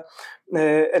know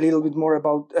a little bit more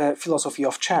about philosophy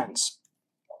of chance,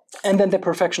 and then the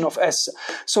perfection of esse.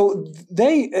 So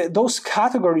those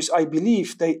categories, I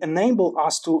believe, they enable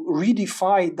us to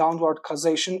redefine downward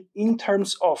causation in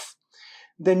terms of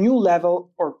the new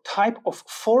level or type of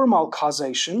formal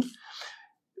causation.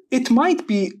 It might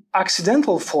be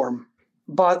accidental form,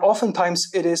 but oftentimes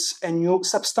it is a new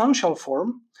substantial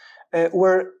form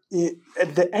where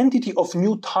the entity of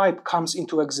new type comes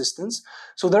into existence.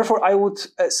 So therefore, I would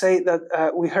say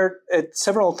that we heard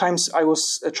several times, I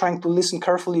was trying to listen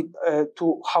carefully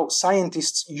to how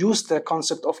scientists use the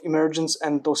concept of emergence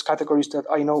and those categories that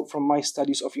I know from my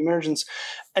studies of emergence.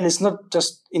 And it's not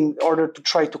just in order to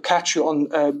try to catch you on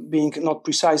being not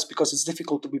precise, because it's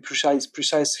difficult to be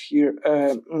precise here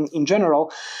in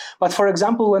general. But for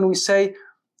example, when we say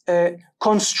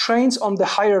constraints on the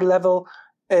higher level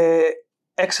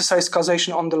exercise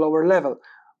causation on the lower level,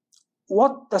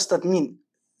 what does that mean?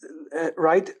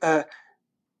 Right?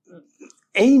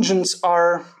 Agents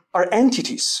are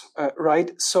entities,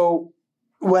 right? So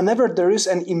whenever there is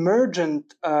an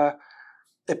emergent a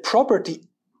property,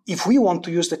 if we want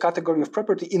to use the category of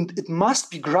property, it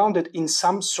must be grounded in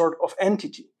some sort of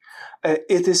entity.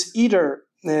 It is either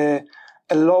an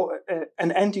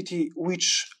entity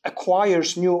which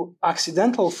acquires new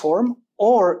accidental form,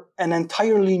 or an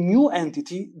entirely new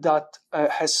entity that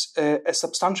has a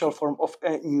substantial form of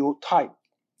a new type.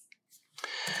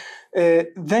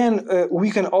 Then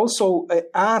we can also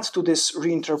add to this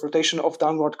reinterpretation of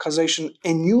downward causation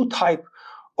a new type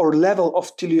or level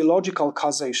of teleological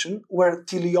causation, where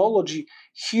teleology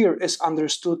here is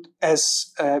understood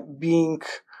as being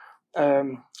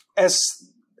as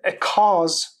a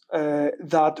cause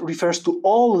that refers to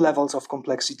all levels of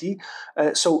complexity.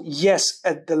 So yes,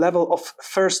 at the level of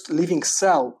first living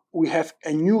cell, we have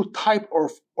a new type or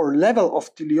level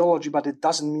of teleology, but it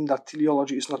doesn't mean that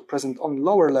teleology is not present on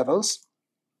lower levels.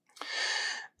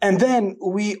 And then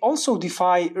we also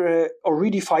define or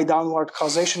redefine downward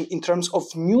causation in terms of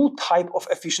new type of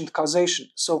efficient causation.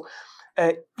 So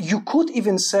you could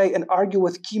even say and argue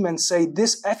with Kim and say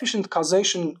this efficient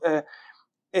causation,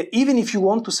 even if you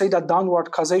want to say that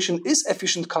downward causation is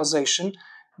efficient causation,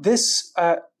 this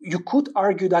you could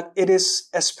argue that it is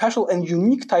a special and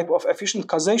unique type of efficient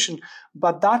causation,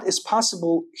 but that is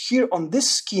possible here on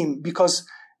this scheme because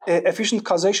efficient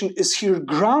causation is here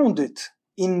grounded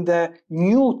in the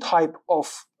new type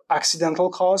of accidental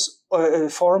cause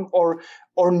form or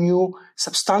new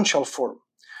substantial form.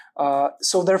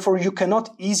 So therefore, you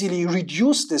cannot easily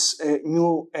reduce this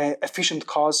new efficient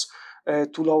cause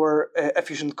to lower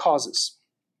efficient causes.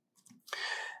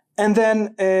 And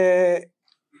then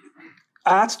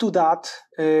add to that,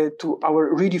 to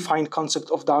our redefined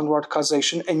concept of downward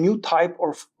causation, a new type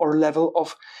or level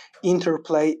of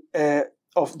interplay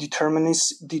of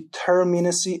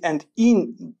determinacy and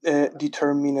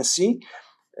indeterminacy,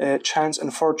 chance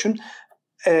and fortune,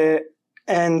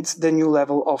 and the new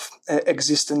level of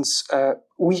existence.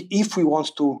 If we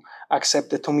want to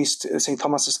accept the Thomist, St.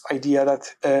 Thomas's idea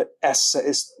that esse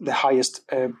is the highest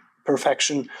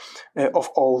perfection of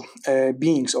all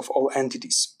beings, of all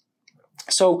entities.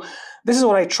 So this is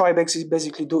what I try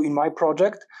basically do in my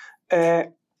project.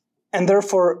 And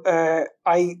therefore,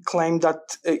 I claim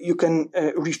that you can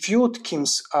refute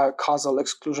Kim's causal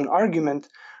exclusion argument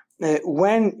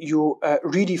when you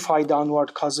redefine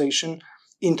downward causation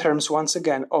in terms, once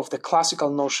again, of the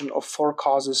classical notion of four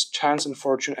causes, chance and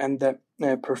fortune, and the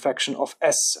perfection of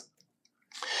esse.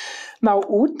 Now,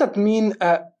 would that mean,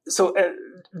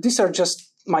 these are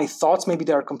just my thoughts, maybe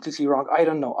they are completely wrong, I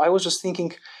don't know. I was just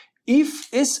thinking,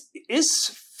 is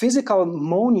physical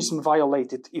monism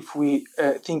violated if we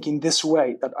think in this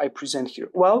way that I present here?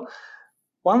 Well,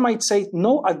 one might say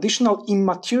no additional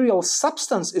immaterial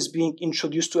substance is being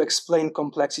introduced to explain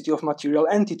complexity of material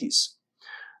entities.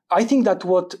 I think that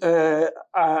what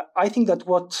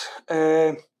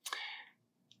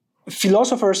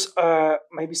philosophers,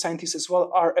 maybe scientists as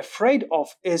well, are afraid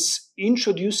of is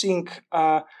introducing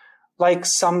like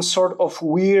some sort of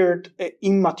weird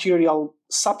immaterial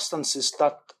substances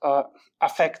that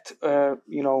affect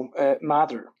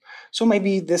matter. So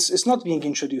maybe this is not being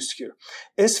introduced here.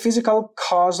 Is physical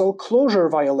causal closure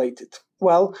violated?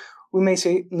 Well, we may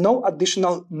say no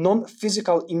additional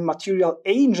non-physical immaterial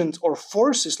agents or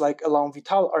forces like élan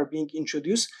vital are being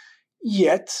introduced,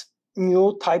 yet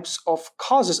new types of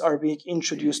causes are being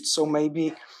introduced. So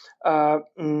maybe,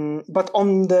 but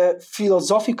on the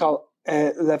philosophical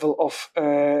level of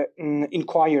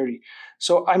inquiry.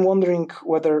 So I'm wondering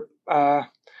whether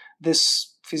this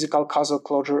physical causal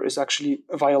closure is actually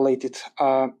violated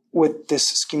with this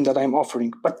scheme that I'm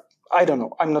offering. But I don't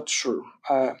know, I'm not sure.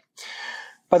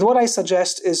 But what I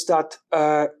suggest is that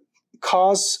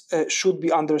cause should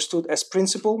be understood as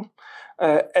principle,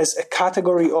 as a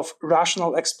category of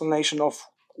rational explanation of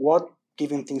what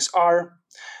given things are,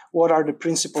 what are the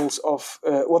principles of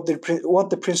what the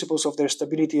principles of their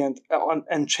stability and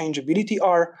changeability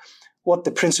are, what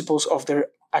the principles of their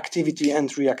activity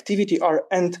and reactivity are,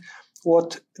 and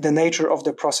what the nature of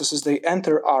the processes they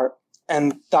enter are.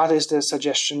 And that is the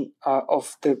suggestion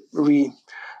of the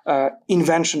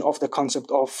invention of the concept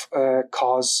of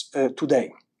cause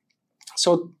today.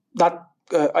 So that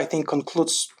I think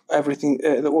concludes everything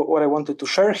what I wanted to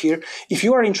share here. If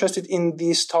you are interested in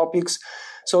these topics,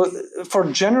 so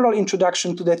for general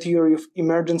introduction to the theory of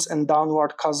emergence and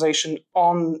downward causation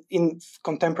in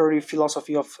contemporary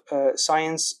philosophy of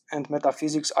science and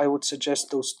metaphysics, I would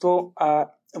suggest those two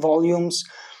volumes.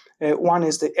 One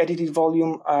is the edited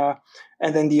volume,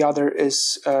 and then the other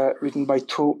is written by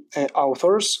two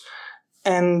authors.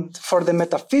 And for the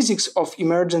metaphysics of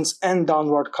emergence and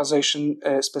downward causation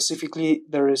specifically,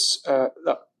 there is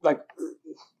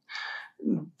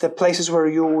the places where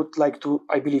you would like to,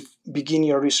 I believe, begin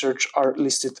your research are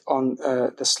listed on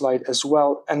the slide as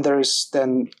well. And there is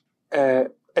then a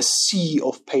sea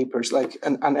of papers, like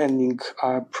an unending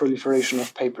proliferation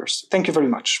of papers. Thank you very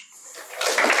much.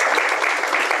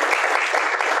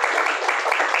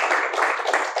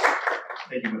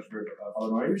 Thank you much for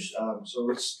Father Mariusz. So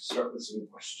let's start with some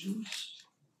questions.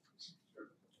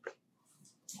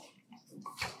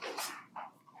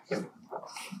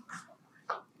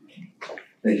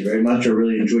 Thank you very much. I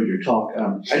really enjoyed your talk.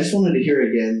 I just wanted to hear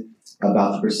again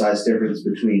about the precise difference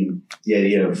between the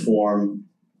idea of form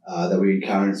that we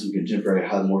encounter in some contemporary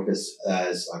hylomorphists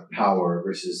as like power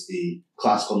versus the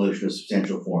classical notion of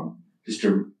substantial form. Just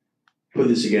to put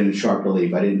this again in sharp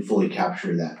relief, I didn't fully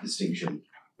capture that distinction.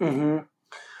 Mm-hmm.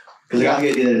 Because I got the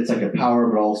idea that it's like a power,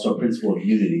 but also a principle of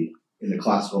unity in the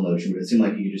classical notion. But it seemed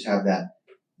like you could just have that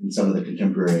in some of the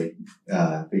contemporary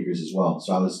figures as well.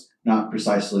 So I was not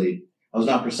precise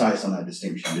on that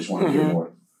distinction. I just wanted to hear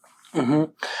more.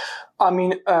 Mm-hmm. I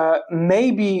mean,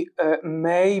 maybe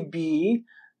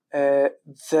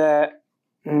the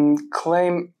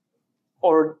claim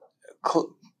or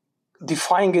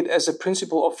defining it as a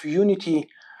principle of unity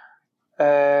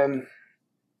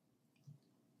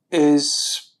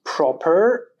is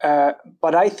proper,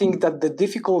 but I think that the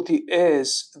difficulty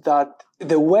is that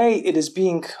the way it is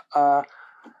being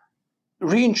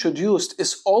reintroduced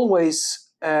is always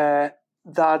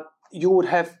that you would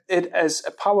have it as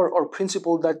a power or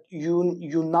principle that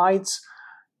unites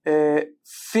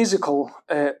physical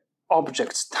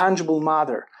objects, tangible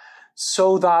matter,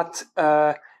 so that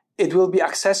it will be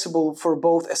accessible for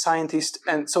both a scientist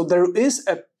and so there is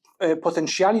a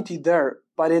potentiality there.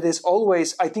 But it is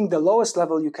always, I think, the lowest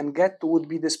level you can get to would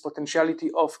be this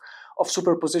potentiality of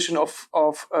superposition of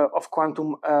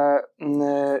quantum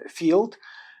field,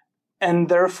 and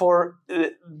therefore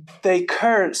they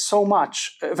care so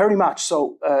much, very much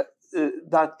so,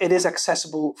 that it is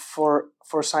accessible for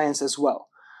science as well.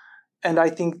 And I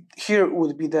think here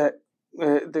would be the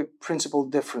principal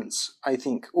difference. I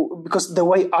think because the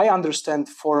way I understand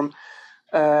form,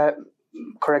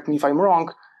 correct me if I'm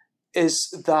wrong, is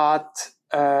that.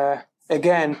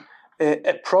 Again,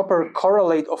 a proper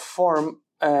correlate of form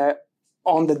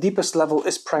on the deepest level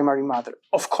is primary matter.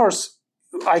 Of course,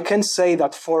 I can say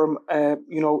that form,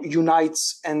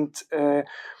 unites and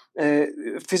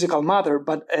physical matter.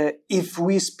 But if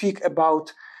we speak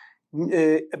about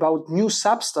new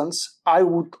substance, I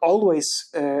would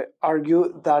always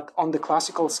argue that on the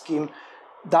classical scheme,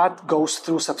 that goes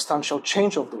through substantial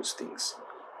change of those things.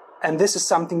 And this is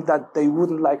something that they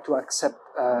wouldn't like to accept,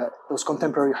 those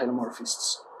contemporary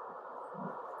hylomorphists.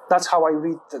 That's how I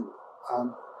read them.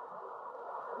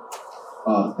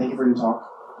 Thank you for your talk.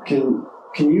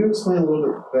 Can you explain a little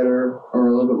bit better, or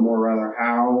a little bit more rather,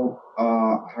 how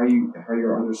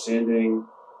you're understanding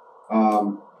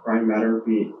prime matter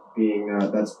being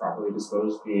that's properly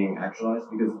disposed being actualized?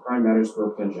 Because if prime matter is for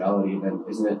potentiality, then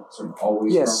isn't it sort of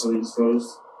always properly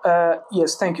disposed?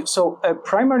 Yes, thank you. So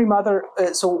primary matter,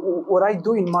 so what I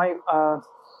do in my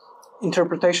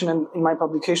interpretation and in my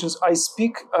publications, I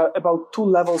speak about two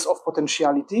levels of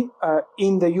potentiality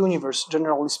in the universe,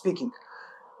 generally speaking.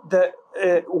 The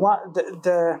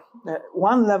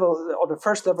one level, or the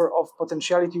first level of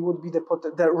potentiality would be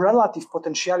the relative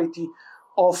potentiality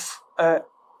of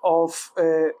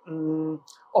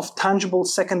tangible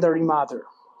secondary matter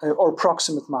or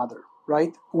proximate matter,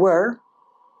 right? Where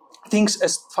things,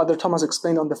 as Father Thomas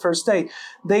explained on the first day,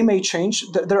 they may change.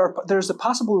 There's a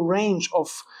possible range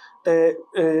of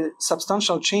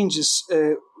substantial changes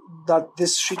that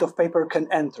this sheet of paper can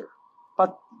enter,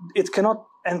 but it cannot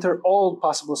enter all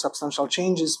possible substantial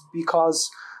changes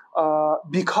because of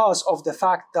the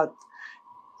fact that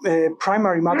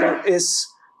primary matter is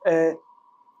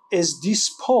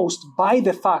disposed by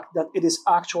the fact that it is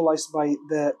actualized by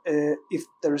if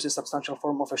there is a substantial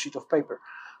form of a sheet of paper.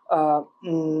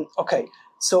 Okay,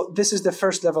 so this is the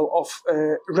first level of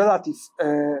relative,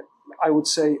 I would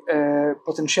say,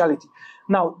 potentiality.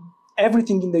 Now,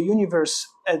 everything in the universe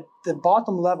at the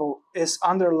bottom level is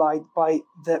underlined by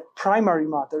the primary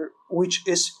matter, which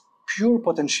is pure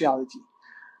potentiality,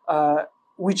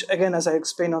 which, again, as I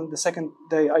explained on the second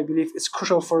day, I believe is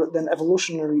crucial for then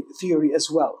evolutionary theory as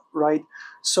well, right?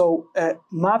 So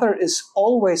matter is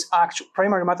always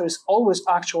primary matter is always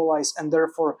actualized, and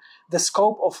therefore the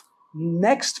scope of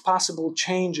next possible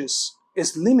changes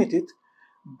is limited.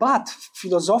 But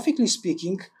philosophically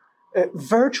speaking,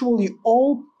 virtually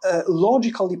all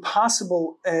logically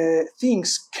possible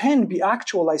things can be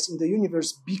actualized in the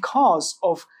universe because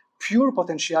of pure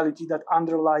potentiality that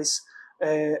underlies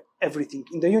everything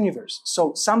in the universe.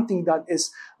 So something that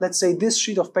is, let's say, this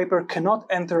sheet of paper cannot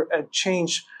enter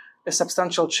a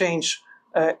substantial change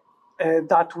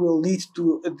that will lead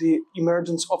to the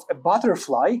emergence of a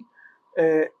butterfly,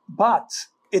 but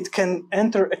it can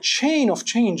enter a chain of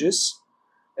changes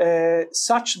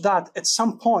such that at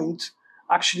some point,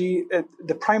 actually,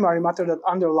 the primary matter that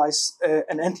underlies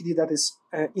an entity that is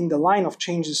in the line of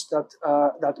changes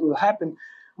that will happen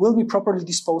will be properly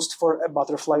disposed for a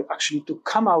butterfly actually to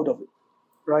come out of it,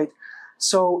 right?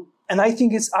 So, and I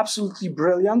think it's absolutely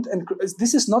brilliant. And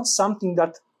this is not something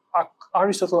that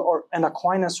Aristotle and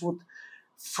Aquinas would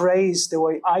phrase the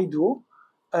way I do,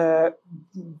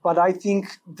 but I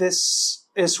think this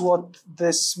is what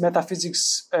this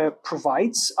metaphysics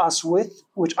provides us with,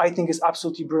 which I think is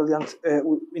absolutely brilliant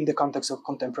in the context of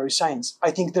contemporary science.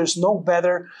 I think there's no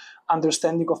better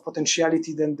understanding of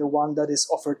potentiality than the one that is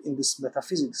offered in this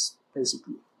metaphysics,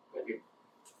 basically.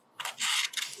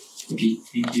 Okay,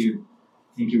 thank you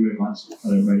very much,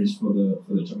 Father Varis, for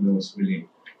the talk. That was really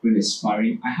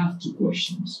inspiring. I have two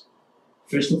questions.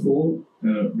 First of all,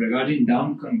 regarding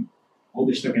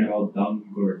always talking about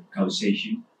downward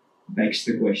causation, begs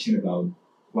the question about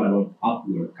what about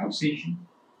upward causation?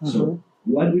 Mm-hmm. So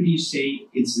what would you say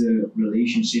is the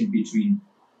relationship between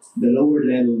the lower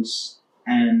levels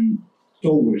and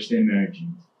towards the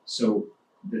emergent? So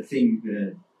the thing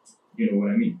that, you know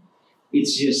what I mean?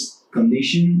 It's just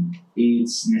condition,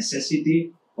 it's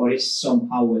necessity, or it's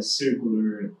somehow a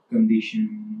circular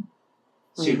condition,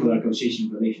 circular causation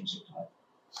relationship?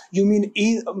 You mean,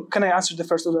 can I answer the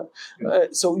first of that? Yeah.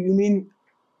 So you mean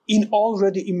in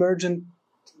already emergent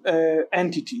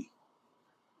entity?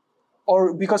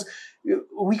 Or because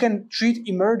we can treat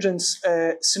emergence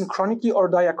synchronically or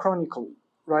diachronically,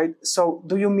 right? So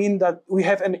do you mean that we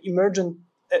have an emergent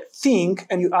thing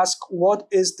and you ask what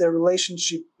is the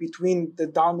relationship between the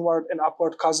downward and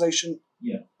upward causation?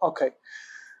 Yeah. Okay.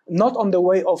 Not on the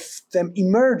way of them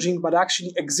emerging, but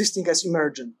actually existing as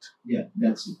emergent. Yeah,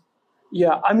 that's it.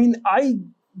 Yeah, I mean, I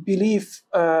believe,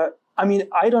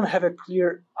 I don't have a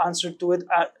clear answer to it.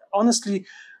 Honestly,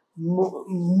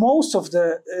 most of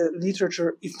the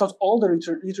literature, if not all the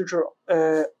literature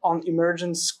on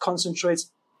emergence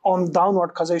concentrates on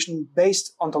downward causation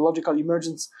based ontological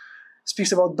emergence,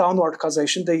 speaks about downward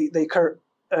causation. They care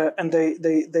and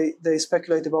they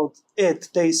speculate about it.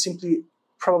 They simply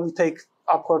probably take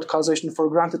upward causation for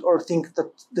granted or think that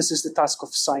this is the task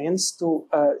of science to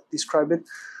describe it.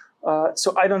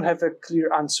 So I don't have a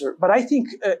clear answer, but I think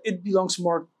it belongs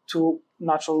more to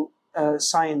natural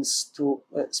science to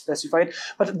specify it.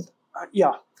 But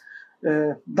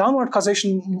downward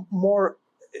causation more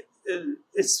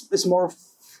it's more.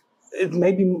 It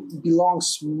maybe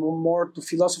belongs more to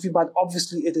philosophy, but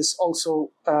obviously it is also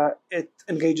it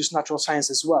engages natural science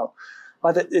as well.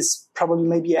 But it is probably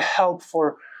maybe a help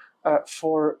for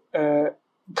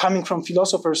coming from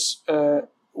philosophers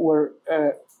where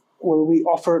we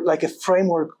offer like a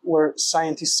framework where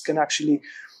scientists can actually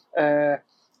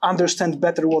understand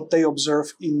better what they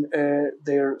observe in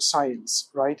their science,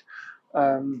 right?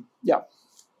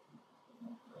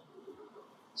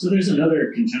 So there's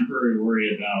another contemporary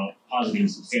worry about positing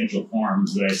substantial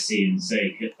forms that I see in,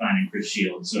 say, Kit Fine and Chris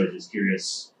Shields, so I'm just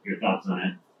curious your thoughts on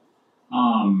it.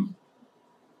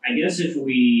 I guess if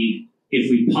we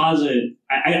posit,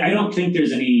 I don't think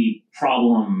there's any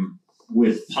problem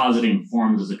with positing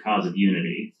forms as a cause of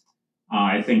unity.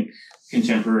 I think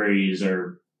contemporaries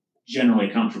are generally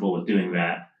comfortable with doing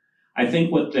that. I think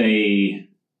what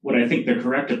I think they're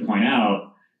correct to point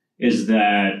out is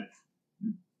that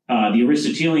the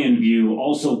Aristotelian view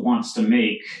also wants to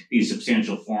make these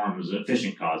substantial forms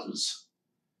efficient causes.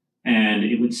 And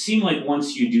it would seem like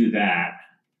once you do that,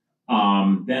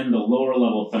 then the lower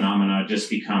level phenomena just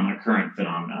become occurrent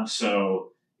phenomena.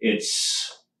 So it's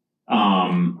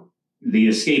the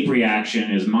escape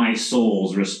reaction is my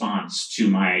soul's response to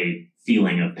my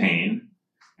feeling of pain.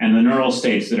 And the neural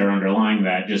states that are underlying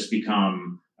that just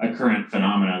become occurrent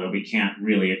phenomena that we can't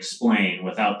really explain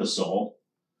without the soul.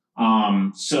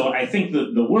 So I think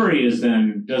the worry is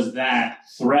then, does that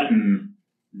threaten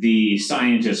the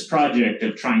scientist's project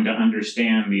of trying to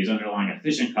understand these underlying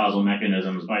efficient causal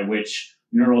mechanisms by which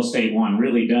neural state 1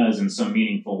 really does in some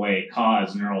meaningful way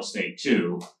cause neural state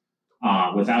 2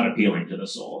 without appealing to the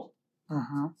soul?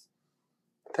 Mm-hmm.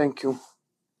 Thank you.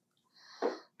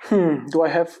 Do I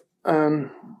have a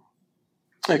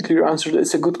clear answer?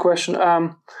 It's a good question.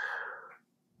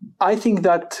 I think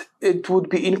that it would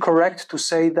be incorrect to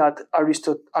say that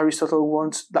Aristotle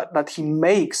wants that he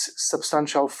makes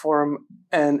substantial form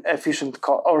an efficient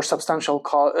cause, or substantial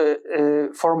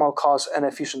formal cause an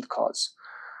efficient cause.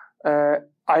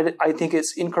 I think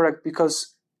it's incorrect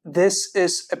because this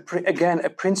is again a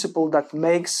principle that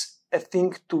makes a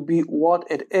thing to be what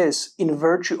it is, in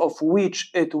virtue of which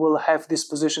it will have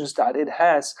dispositions that it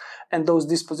has, and those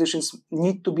dispositions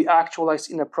need to be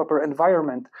actualized in a proper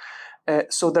environment.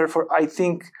 So therefore, I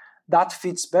think that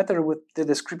fits better with the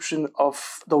description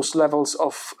of those levels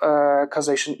of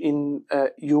causation in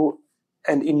you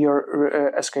and in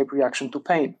your escape reaction to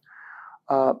pain.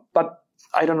 But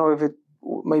I don't know if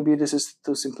maybe this is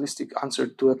too simplistic answer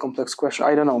to a complex question.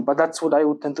 I don't know, but that's what I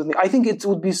would tend to think. I think it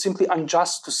would be simply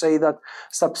unjust to say that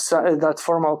that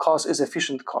formal cause is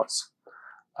efficient cause.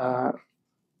 But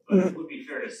it would be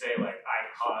fair to say, like, I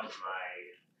caused my.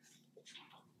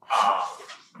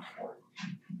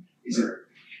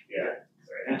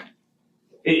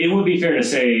 It would be fair to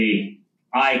say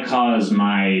I cause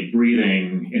my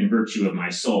breathing in virtue of my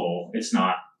soul. It's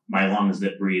not my lungs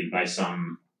that breathe by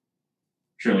some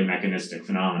purely mechanistic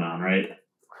phenomenon, right?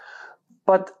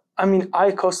 But I mean,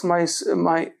 I caused my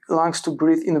lungs to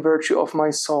breathe in virtue of my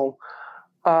soul.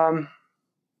 I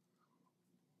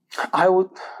would.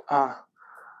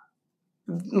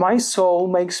 My soul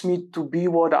makes me to be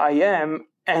what I am,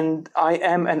 and I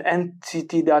am an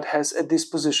entity that has a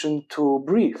disposition to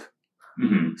breathe.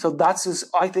 Mm-hmm. So that is,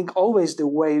 I think, always the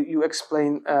way you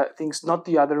explain things, not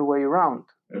the other way around.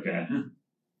 Okay.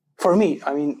 For me,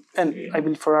 I mean, and I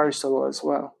believe for Aristotle as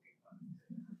well.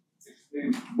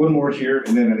 One more here,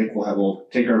 and then I think we'll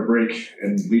take our break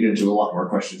and lead into a lot more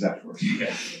questions afterwards.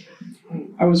 Okay.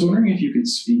 I was wondering if you could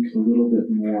speak a little bit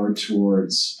more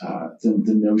towards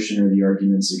the notion or the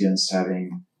arguments against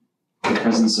having the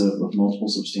presence of multiple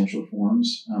substantial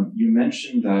forms. You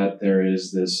mentioned that there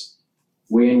is this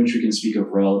way in which we can speak of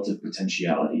relative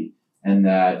potentiality, and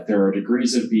that there are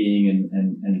degrees of being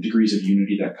and degrees of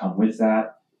unity that come with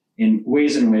that, in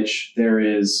ways in which there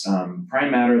is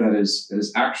prime matter that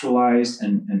is actualized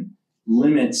and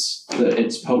limits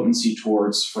its potency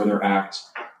towards further act,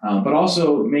 but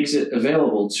also makes it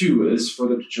available to as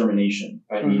further determination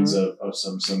by means of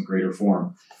some greater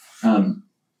form.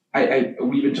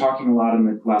 We've been talking a lot in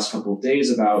the last couple of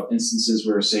days about instances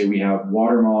where, say, we have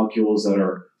water molecules that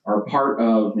are part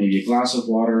of maybe a glass of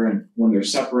water, and when they're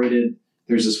separated,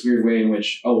 there's this weird way in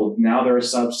which, now they're a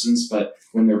substance, but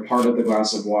when they're part of the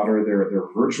glass of water, they're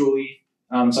virtually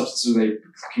substances, they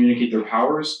communicate their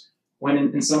powers. When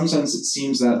in some sense, it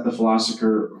seems that the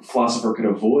philosopher could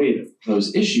avoid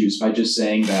those issues by just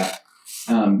saying that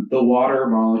the water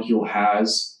molecule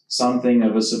has something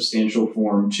of a substantial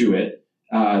form to it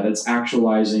that's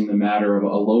actualizing the matter of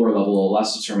a lower level, a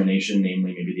less determination,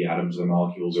 namely maybe the atoms or the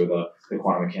molecules or the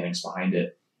quantum mechanics behind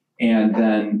it. And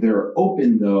then they're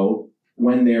open, though,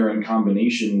 when they're in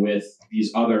combination with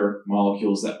these other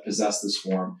molecules that possess this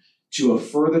form, to a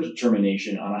further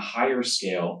determination on a higher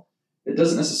scale that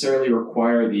doesn't necessarily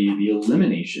require the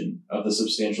elimination of the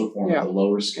substantial form at the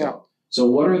lower scale. Yeah. So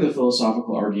what are the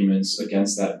philosophical arguments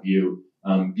against that view?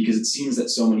 Because it seems that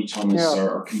so many Thomists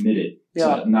are committed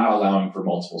to not allowing for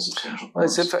multiple substantial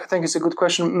forms. I think it's a good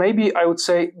question. Maybe I would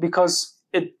say because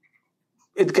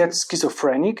it gets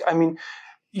schizophrenic. I mean,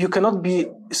 you cannot be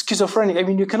schizophrenic. I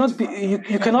mean, you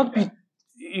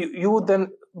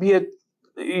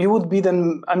would be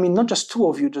then, I mean, not just two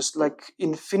of you, just like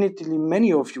infinitely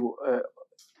many of you,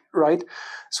 right?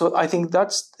 So I think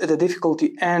that's the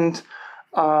difficulty. And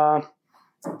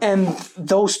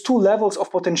those two levels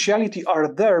of potentiality are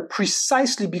there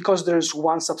precisely because there's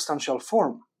one substantial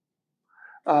form.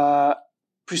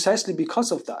 Precisely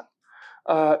because of that.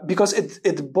 Because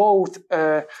it both,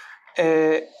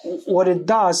 what it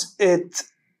does, it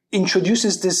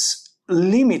introduces this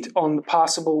limit on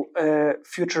possible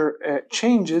future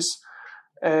changes,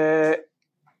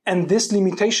 and this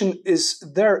limitation is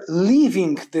there,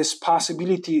 leaving this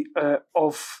possibility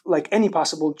of like any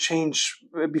possible change,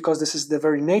 because this is the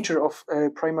very nature of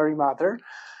primary matter.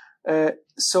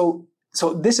 So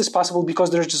this is possible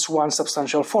because there's just one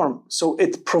substantial form. So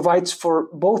it provides for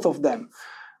both of them.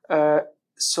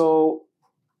 So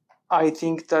I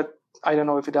think that, I don't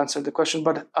know if it answered the question,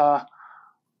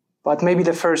 but maybe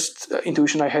the first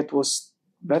intuition I had was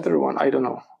better one. I don't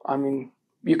know. I mean,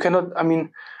 you cannot, I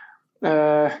mean,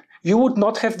 you would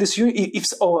not have this unity,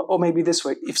 or maybe this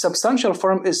way, if substantial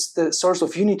form is the source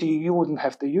of unity, you wouldn't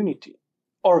have the unity.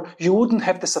 Or you wouldn't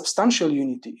have the substantial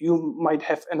unity. You might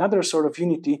have another sort of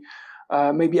unity,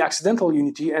 maybe accidental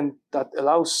unity, and that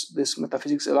allows, this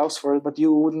metaphysics allows for it, but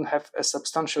you wouldn't have a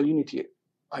substantial unity,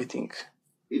 I think.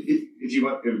 If you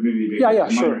want, maybe make a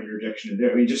minor interjection in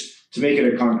there. I mean, just to make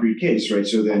it a concrete case, right?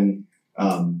 So then,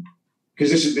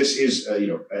 because this is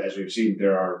as we've seen,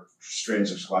 there are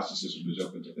strands of scholasticism that's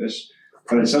open to this.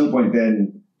 But at some point,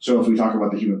 then, so if we talk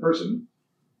about the human person,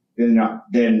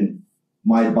 then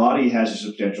my body has a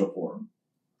substantial form,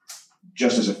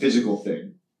 just as a physical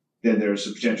thing. Then there's a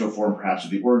substantial form perhaps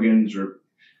of the organs, or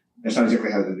that's not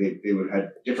exactly how they would have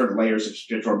different layers of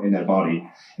substantial form in that body.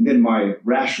 And then my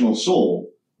rational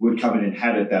soul would come and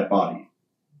inhabit that body.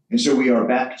 And so we are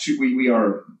back to, we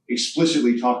are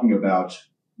explicitly talking about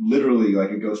literally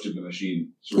like a ghost in the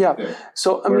machine sort of thing.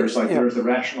 So, where it's like there's the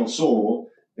rational soul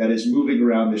that is moving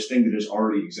around this thing that is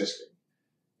already existing.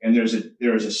 And there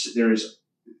is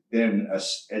then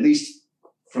at least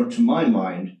to my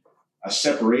mind, a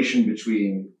separation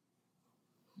between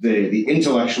the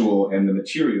intellectual and the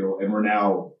material, and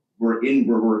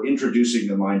we're introducing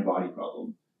the mind-body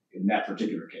problem in that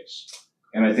particular case.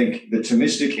 And I think the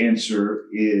Thomistic answer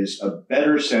is a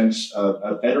better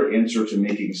answer to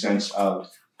making sense of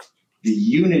the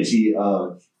unity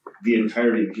of the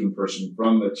entirety of the human person,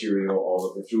 from material all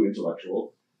the way through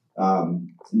intellectual.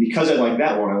 Because I like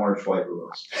that one, I want to try everyone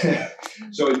else.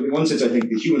 So in one sense, I think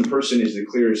the human person is the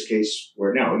clearest case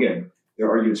where, now again, there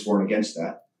are arguments for and against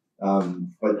that.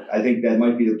 But I think that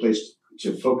might be the place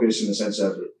to focus, in the sense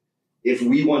of, if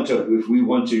we want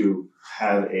to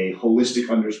have a holistic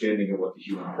understanding of what the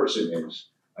human person is,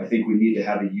 I think we need to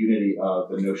have a unity of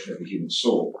the notion of the human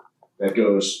soul that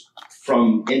goes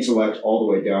from intellect all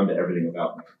the way down to everything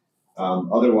about me.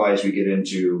 Otherwise, we get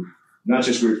into not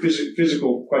just weird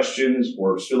physical questions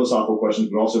or philosophical questions,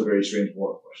 but also very strange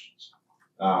moral questions.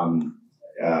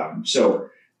 So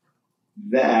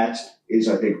that is,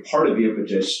 I think, part of the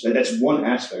impetus. That's one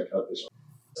aspect of this.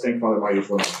 Thank Father Marty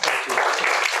for that.